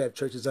apostles who have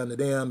churches under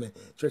them and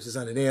churches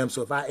under them.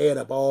 So if I add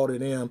up all of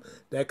them,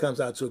 that comes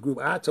out to a group.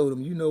 I told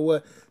them, you know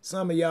what?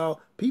 Some of y'all,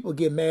 people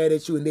get mad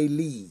at you and they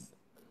leave.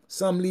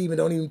 Some leave and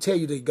don't even tell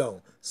you they're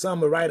gone.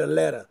 Some will write a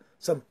letter.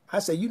 I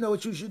say, you know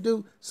what you should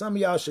do? Some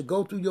of y'all should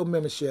go through your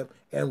membership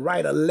and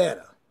write a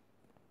letter.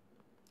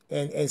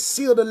 And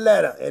seal the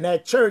letter. And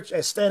that church,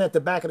 and stand at the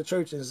back of the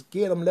church and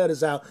get them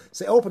letters out.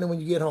 Say, open them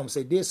when you get home.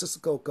 Say, dear Sister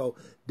Coco,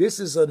 this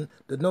is to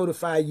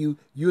notify you,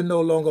 you're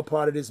no longer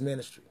part of this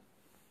ministry.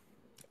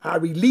 I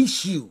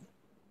release you.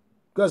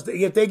 Because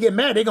if they get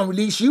mad, they're going to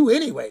release you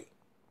anyway.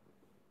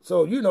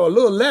 So, you know, a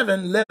little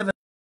leaven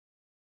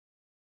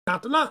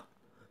out the lump.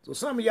 So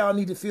some of y'all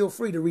need to feel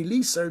free to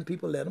release certain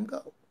people, let them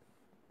go.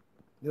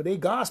 You know, they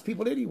God's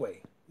people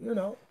anyway. You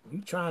know,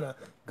 you trying to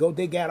go,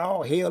 they got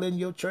all hell in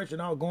your church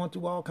and all going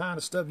through all kind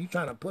of stuff. You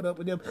trying to put up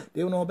with them.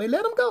 They don't obey.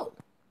 Let them go.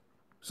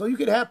 So you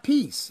could have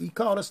peace. He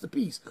called us to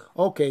peace.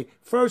 Okay,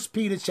 1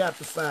 Peter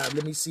chapter 5.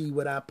 Let me see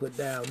what I put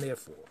down there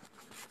for.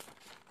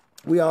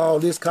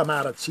 This come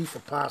out of chief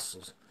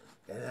apostles.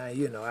 And I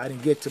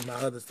didn't get to my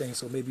other thing,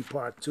 so maybe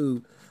part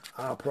 2,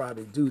 I'll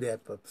probably do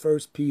that. But 1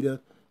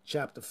 Peter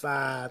chapter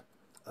 5,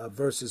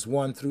 verses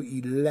 1 through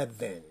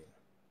 11.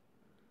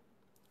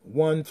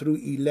 1 through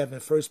 11.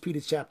 1 Peter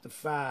chapter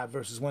 5,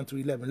 verses 1 through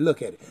 11.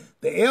 Look at it.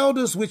 The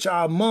elders which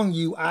are among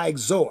you I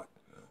exhort,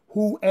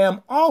 who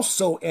am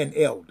also an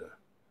elder,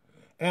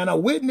 and a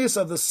witness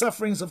of the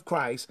sufferings of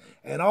Christ,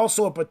 and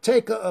also a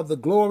partaker of the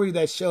glory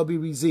that shall be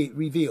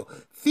revealed.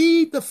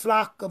 Feed the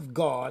flock of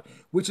God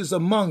which is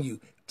among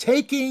you,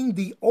 taking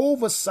the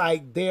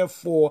oversight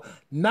therefore,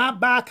 not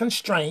by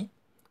constraint,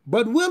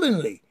 but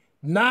willingly,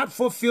 not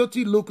for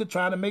filthy lucre,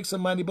 trying to make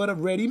some money, but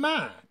of ready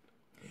mind.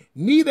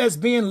 Neither as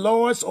being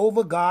lords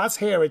over God's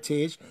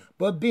heritage,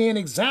 but being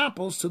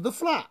examples to the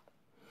flock.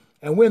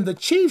 And when the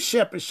chief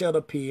shepherd shall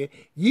appear,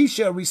 ye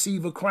shall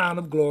receive a crown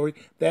of glory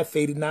that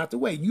fadeth not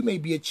away. You may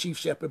be a chief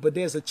shepherd, but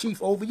there's a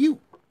chief over you.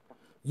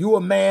 You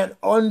a man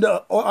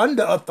under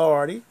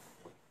authority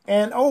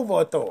and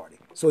over authority.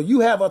 So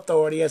you have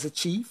authority as a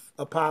chief,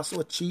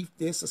 apostle, a chief,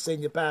 this, a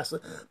senior pastor,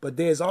 but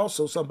there's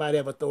also somebody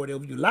have authority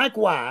over you.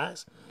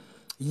 Likewise,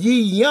 ye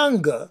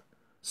younger,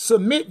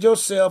 submit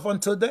yourself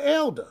unto the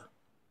elder.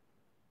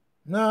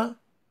 Nah,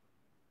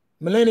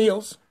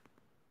 millennials.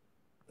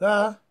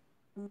 Y'all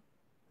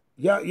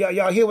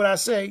hear what I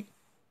say?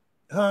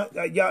 Huh?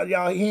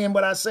 Y'all hearing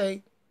what I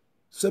say?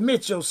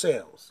 Submit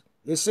yourselves.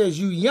 It says,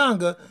 you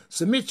younger,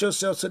 submit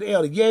yourselves to the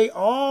elder. Yea,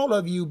 all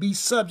of you be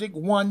subject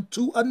one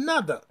to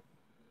another.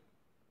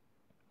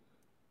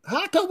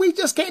 How come we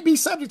just can't be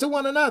subject to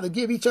one another?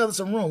 Give each other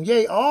some room.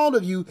 Yea, all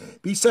of you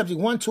be subject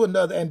one to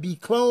another and be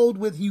clothed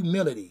with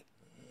humility.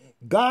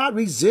 God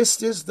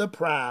resisteth the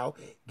proud,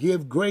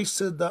 give grace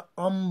to the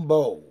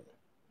humble.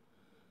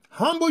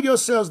 Humble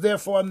yourselves,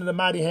 therefore, under the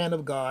mighty hand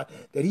of God,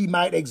 that he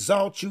might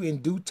exalt you in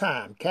due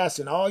time,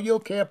 casting all your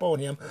care upon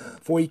him,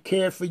 for he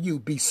cared for you.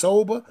 Be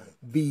sober,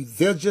 be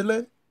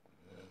vigilant,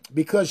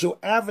 because your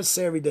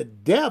adversary, the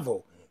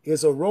devil,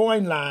 is a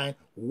roaring lion,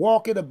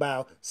 walking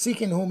about,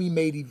 seeking whom he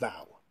may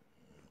devour.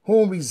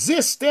 Whom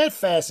resist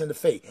steadfast in the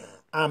faith.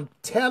 I'm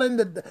telling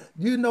I'm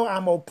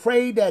going to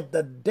pray that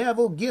the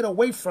devil get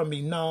away from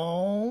me.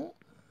 No.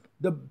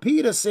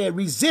 Peter said,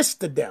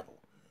 resist the devil.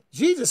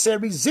 Jesus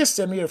said, resist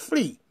him, he'll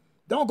flee.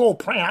 Don't go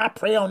praying, I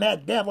pray on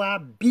that devil, I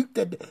beat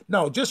the devil.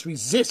 No, just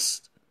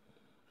resist.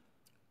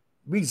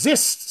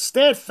 Resist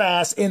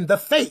steadfast in the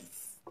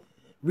faith.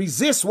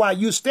 Resist while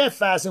you're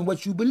steadfast in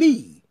what you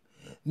believe,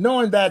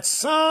 knowing that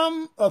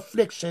some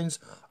afflictions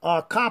are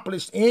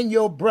accomplished in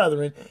your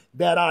brethren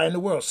that are in the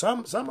world.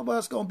 Some of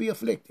us going to be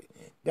afflicted.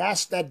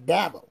 That's the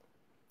devil.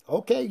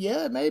 Okay,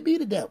 yeah, it may be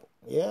the devil.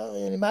 Yeah,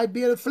 and it might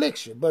be an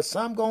affliction, but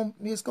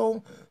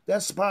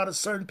that's part of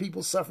certain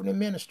people suffering in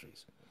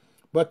ministries.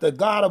 But the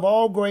God of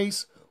all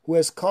grace, who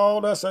has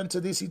called us unto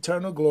this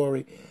eternal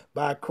glory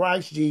by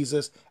Christ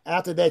Jesus,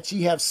 after that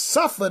ye have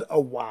suffered a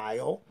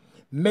while,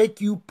 make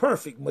you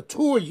perfect,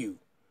 mature you,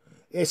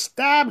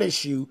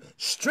 establish you,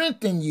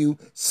 strengthen you,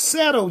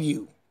 settle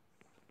you.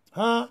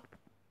 Huh?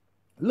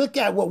 Look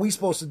at what we're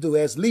supposed to do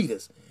as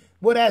leaders,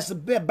 but as the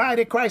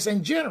body of Christ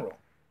in general.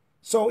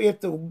 So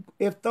if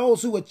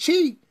those who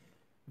achieve,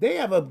 they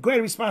have a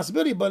great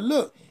responsibility. But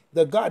look,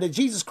 the God, the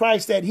Jesus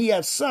Christ that he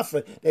has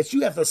suffered, that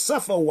you have to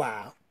suffer a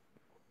while,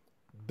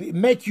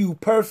 make you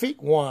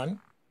perfect, 1,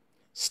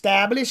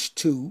 establish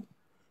 2,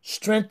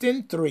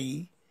 strengthen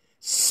 3,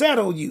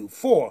 settle you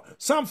 4.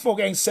 Some folk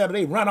ain't settled,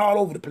 they run all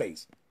over the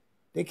place.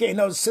 They can't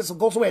know the system.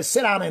 Go somewhere and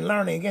sit down and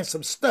learn and get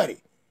some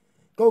study.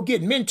 Go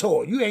get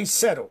mentored. You ain't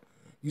settled.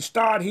 You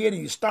start here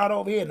and you start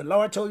over here, and the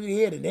Lord told you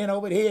here, and then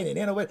over here, and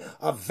then over here.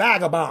 A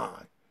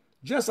vagabond.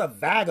 Just a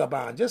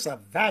vagabond. Just a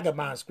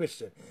vagabond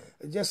Christian.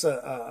 Just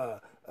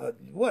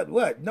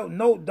what?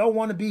 No, don't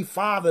want to be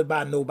fathered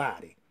by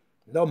nobody.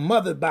 No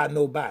mothered by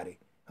nobody.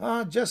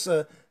 Just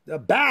a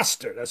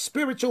bastard, a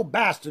spiritual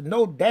bastard.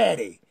 No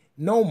daddy,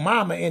 no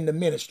mama in the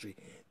ministry.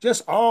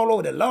 Just all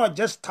over. The Lord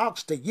just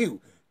talks to you.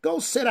 Go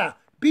sit down.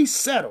 Be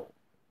settled.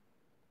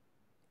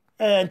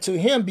 And to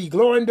him be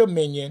glory and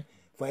dominion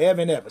forever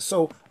and ever.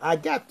 So I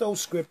got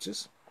those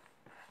scriptures.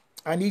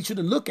 I need you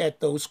to look at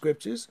those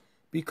scriptures,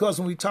 because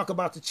when we talk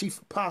about the chief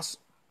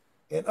apostle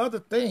and other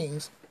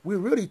things, we're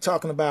really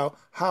talking about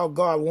how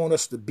God wants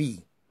us to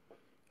be,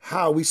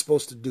 how we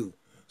supposed to do.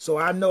 So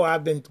I know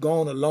I've been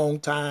gone a long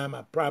time.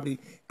 I've probably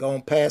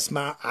gone past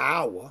my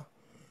hour,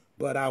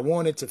 but I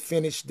wanted to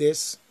finish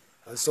this.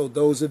 So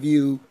those of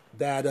you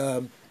that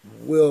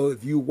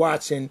if you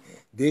watching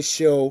this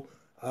show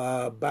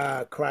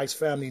by Christ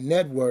Family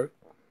Network,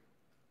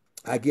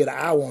 I get an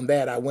hour on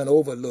that. I went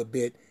over a little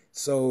bit,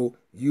 so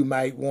you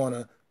might want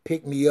to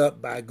pick me up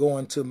by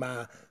going to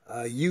my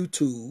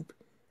YouTube,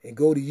 and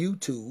go to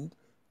YouTube,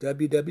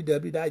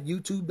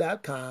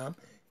 www.youtube.com.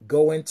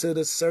 Go into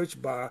the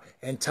search bar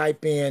and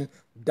type in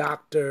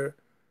Dr.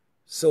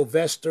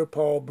 Sylvester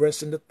Paul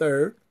Brinson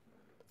III,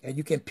 and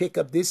you can pick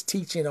up this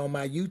teaching on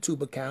my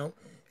YouTube account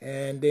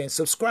and then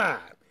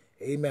subscribe.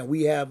 Amen.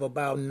 We have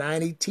about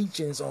 90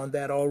 teachings on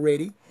that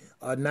already,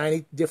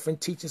 90 different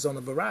teachings on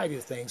a variety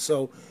of things.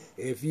 So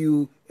if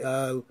you,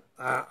 our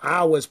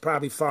hours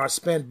probably far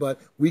spent, but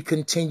we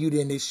continued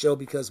in this show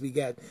because we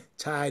got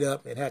tied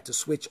up and had to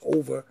switch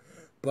over.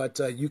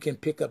 But you can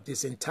pick up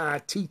this entire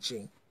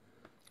teaching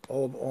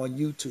on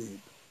YouTube.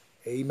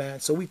 Amen.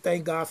 So we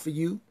thank God for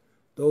you.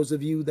 Those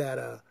of you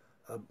that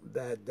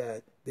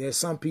that there's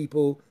some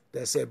people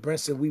that said,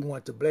 Brinson, we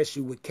want to bless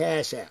you with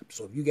Cash App.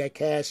 So if you got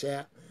Cash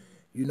App,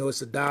 you know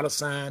it's a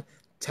 $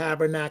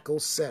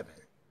 Tabernacle7.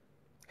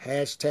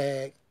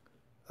 Hashtag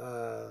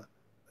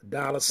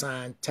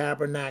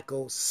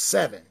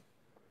 $Tabernacle7.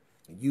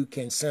 You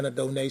can send a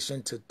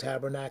donation to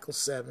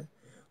Tabernacle7,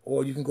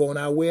 or you can go on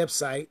our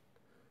website,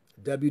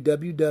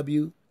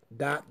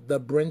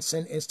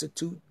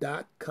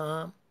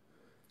 www.thebrinsoninstitute.com,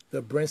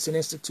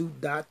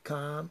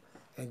 thebrinsoninstitute.com,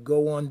 and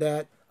go on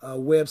that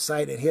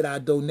website and hit our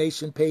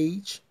donation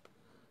page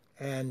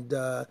and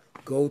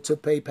go to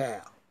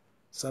PayPal.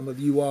 Some of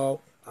you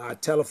all, our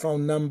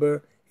telephone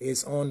number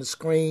is on the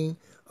screen.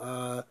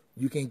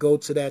 You can go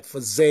to that for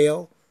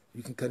Zelle.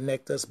 You can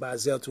connect us by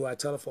Zelle to our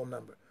telephone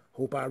number.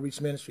 Hope Outreach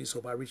Ministries,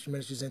 Hope Outreach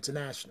Ministries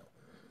International.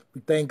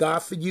 We thank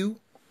God for you.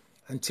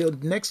 Until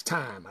next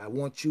time, I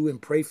want you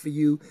and pray for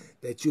you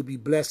that you'll be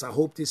blessed. I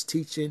hope this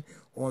teaching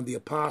on the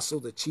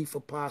apostle, the chief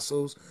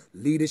apostles,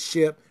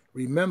 leadership.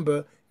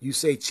 Remember, you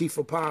say chief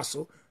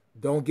apostle.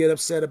 Don't get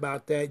upset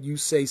about that. You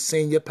say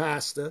senior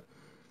pastor.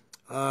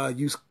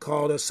 You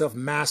call yourself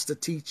master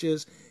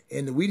teachers.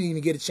 And we didn't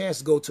even get a chance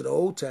to go to the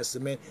Old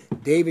Testament.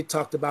 David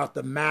talked about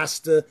the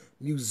master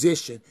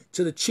musician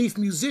to the chief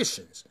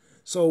musicians.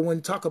 So when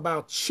we talk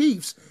about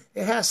chiefs,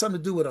 it has something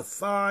to do with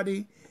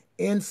authority,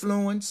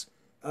 influence.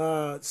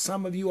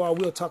 Some of you all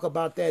will talk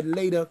about that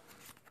later.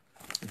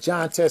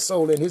 John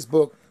Tessola in his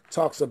book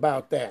talks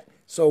about that.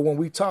 So when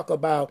we talk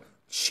about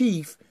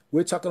chief,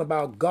 we're talking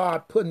about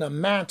God putting a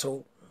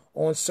mantle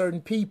on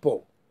certain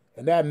people.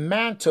 And that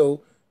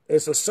mantle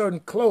is a certain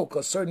cloak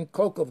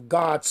of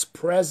God's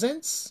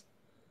presence,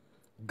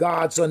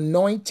 God's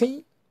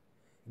anointing,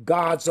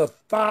 God's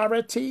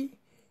authority,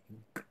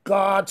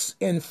 God's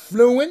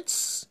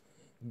influence,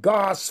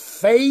 God's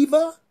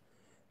favor,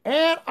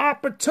 and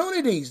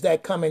opportunities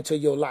that come into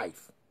your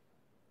life.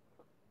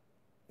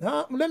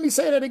 Let me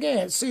say that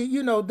again. See,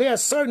 there are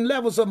certain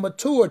levels of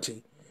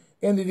maturity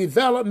in the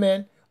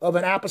development of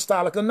an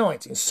apostolic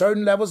anointing,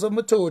 certain levels of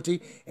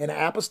maturity in an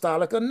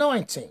apostolic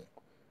anointing.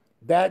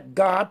 That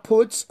God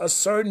puts a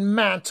certain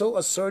mantle,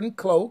 a certain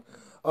cloak,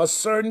 a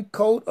certain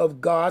coat of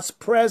God's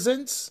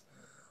presence,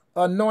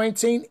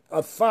 anointing,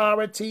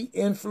 authority,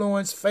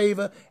 influence,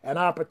 favor, and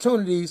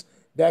opportunities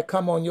that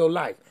come on your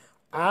life.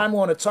 I'm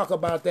going to talk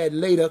about that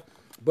later,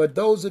 but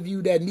those of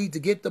you that need to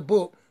get the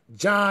book,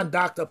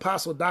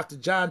 Apostle Dr.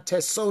 John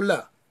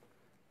Tessola,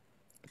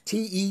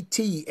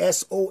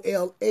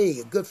 Tetsola,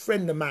 a good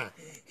friend of mine.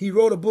 He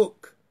wrote a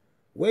book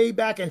way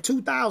back in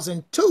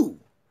 2002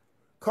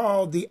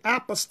 called The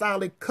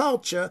Apostolic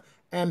Culture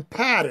and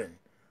Pattern,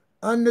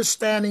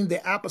 Understanding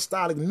the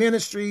Apostolic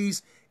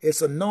Ministries,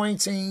 its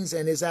anointings,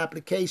 and its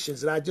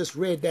applications. And I just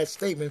read that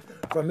statement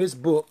from his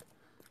book,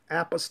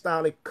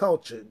 Apostolic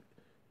Culture.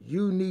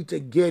 You need to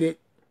get it.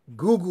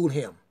 Google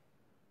him.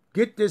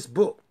 Get this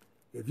book.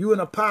 If you're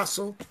an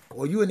apostle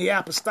or you're in the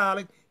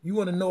apostolic, you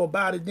want to know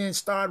about it, then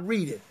start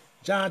reading.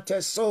 John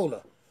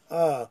Tessola,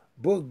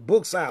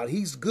 books out.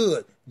 He's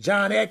good.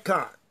 John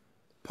Eckhart,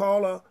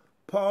 Paula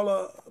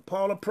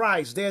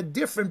Price. There are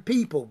different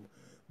people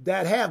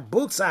that have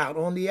books out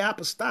on the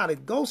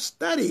apostolic. Go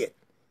study it.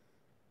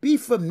 Be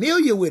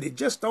familiar with it.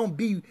 Just don't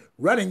be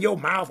running your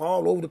mouth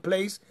all over the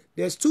place.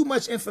 There's too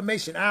much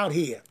information out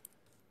here.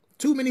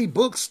 Too many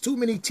books, too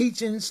many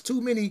teachings,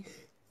 too many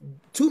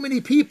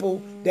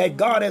people that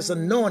God has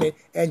anointed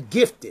and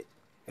gifted.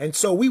 And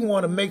so we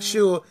want to make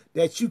sure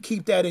that you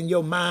keep that in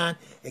your mind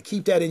and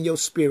keep that in your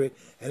spirit.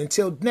 And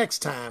until next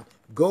time,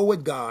 go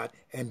with God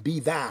and be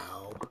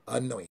thou anointed.